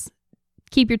 toilets,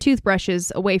 keep your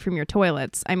toothbrushes away from your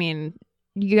toilets. I mean,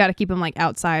 you got to keep them like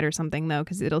outside or something, though,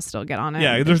 because it'll still get on it.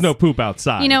 Yeah, there's no poop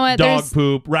outside. You know what? Dog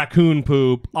poop, raccoon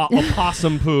poop,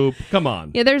 opossum poop. Come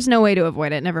on. Yeah, there's no way to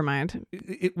avoid it. Never mind.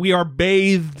 We are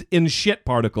bathed in shit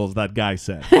particles, that guy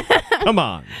said. Come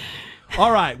on.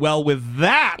 All right. Well, with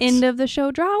that... End of the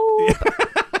show drop.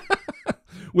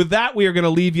 With that, we are going to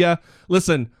leave you.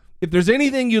 Listen, if there's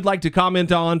anything you'd like to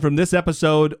comment on from this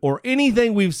episode or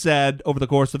anything we've said over the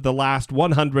course of the last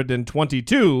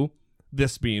 122,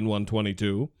 this being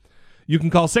 122, you can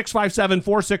call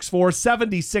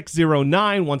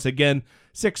 657-464-7609. Once again,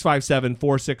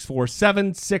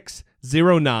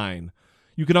 657-464-7609.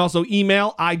 You can also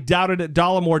email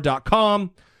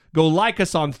idoubted@dollemore.com. Go like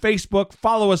us on Facebook.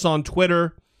 Follow us on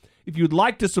Twitter. If you'd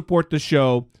like to support the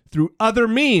show through other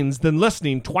means than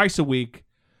listening twice a week,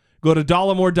 go to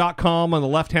dollemore.com. On the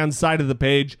left-hand side of the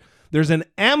page, there's an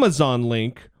Amazon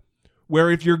link where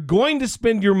if you're going to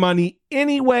spend your money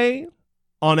anyway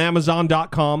on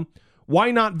Amazon.com,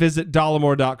 why not visit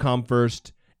dollemore.com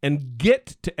first and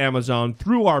get to Amazon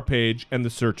through our page and the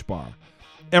search bar.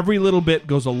 Every little bit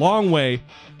goes a long way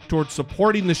towards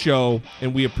supporting the show,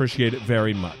 and we appreciate it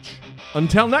very much.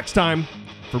 Until next time,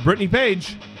 for Brittany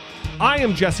Page, I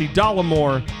am Jesse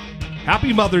Dollemore.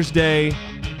 Happy Mother's Day.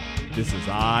 This is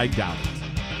I Doubt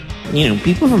It.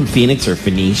 People from Phoenix are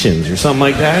Phoenicians or something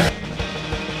like that.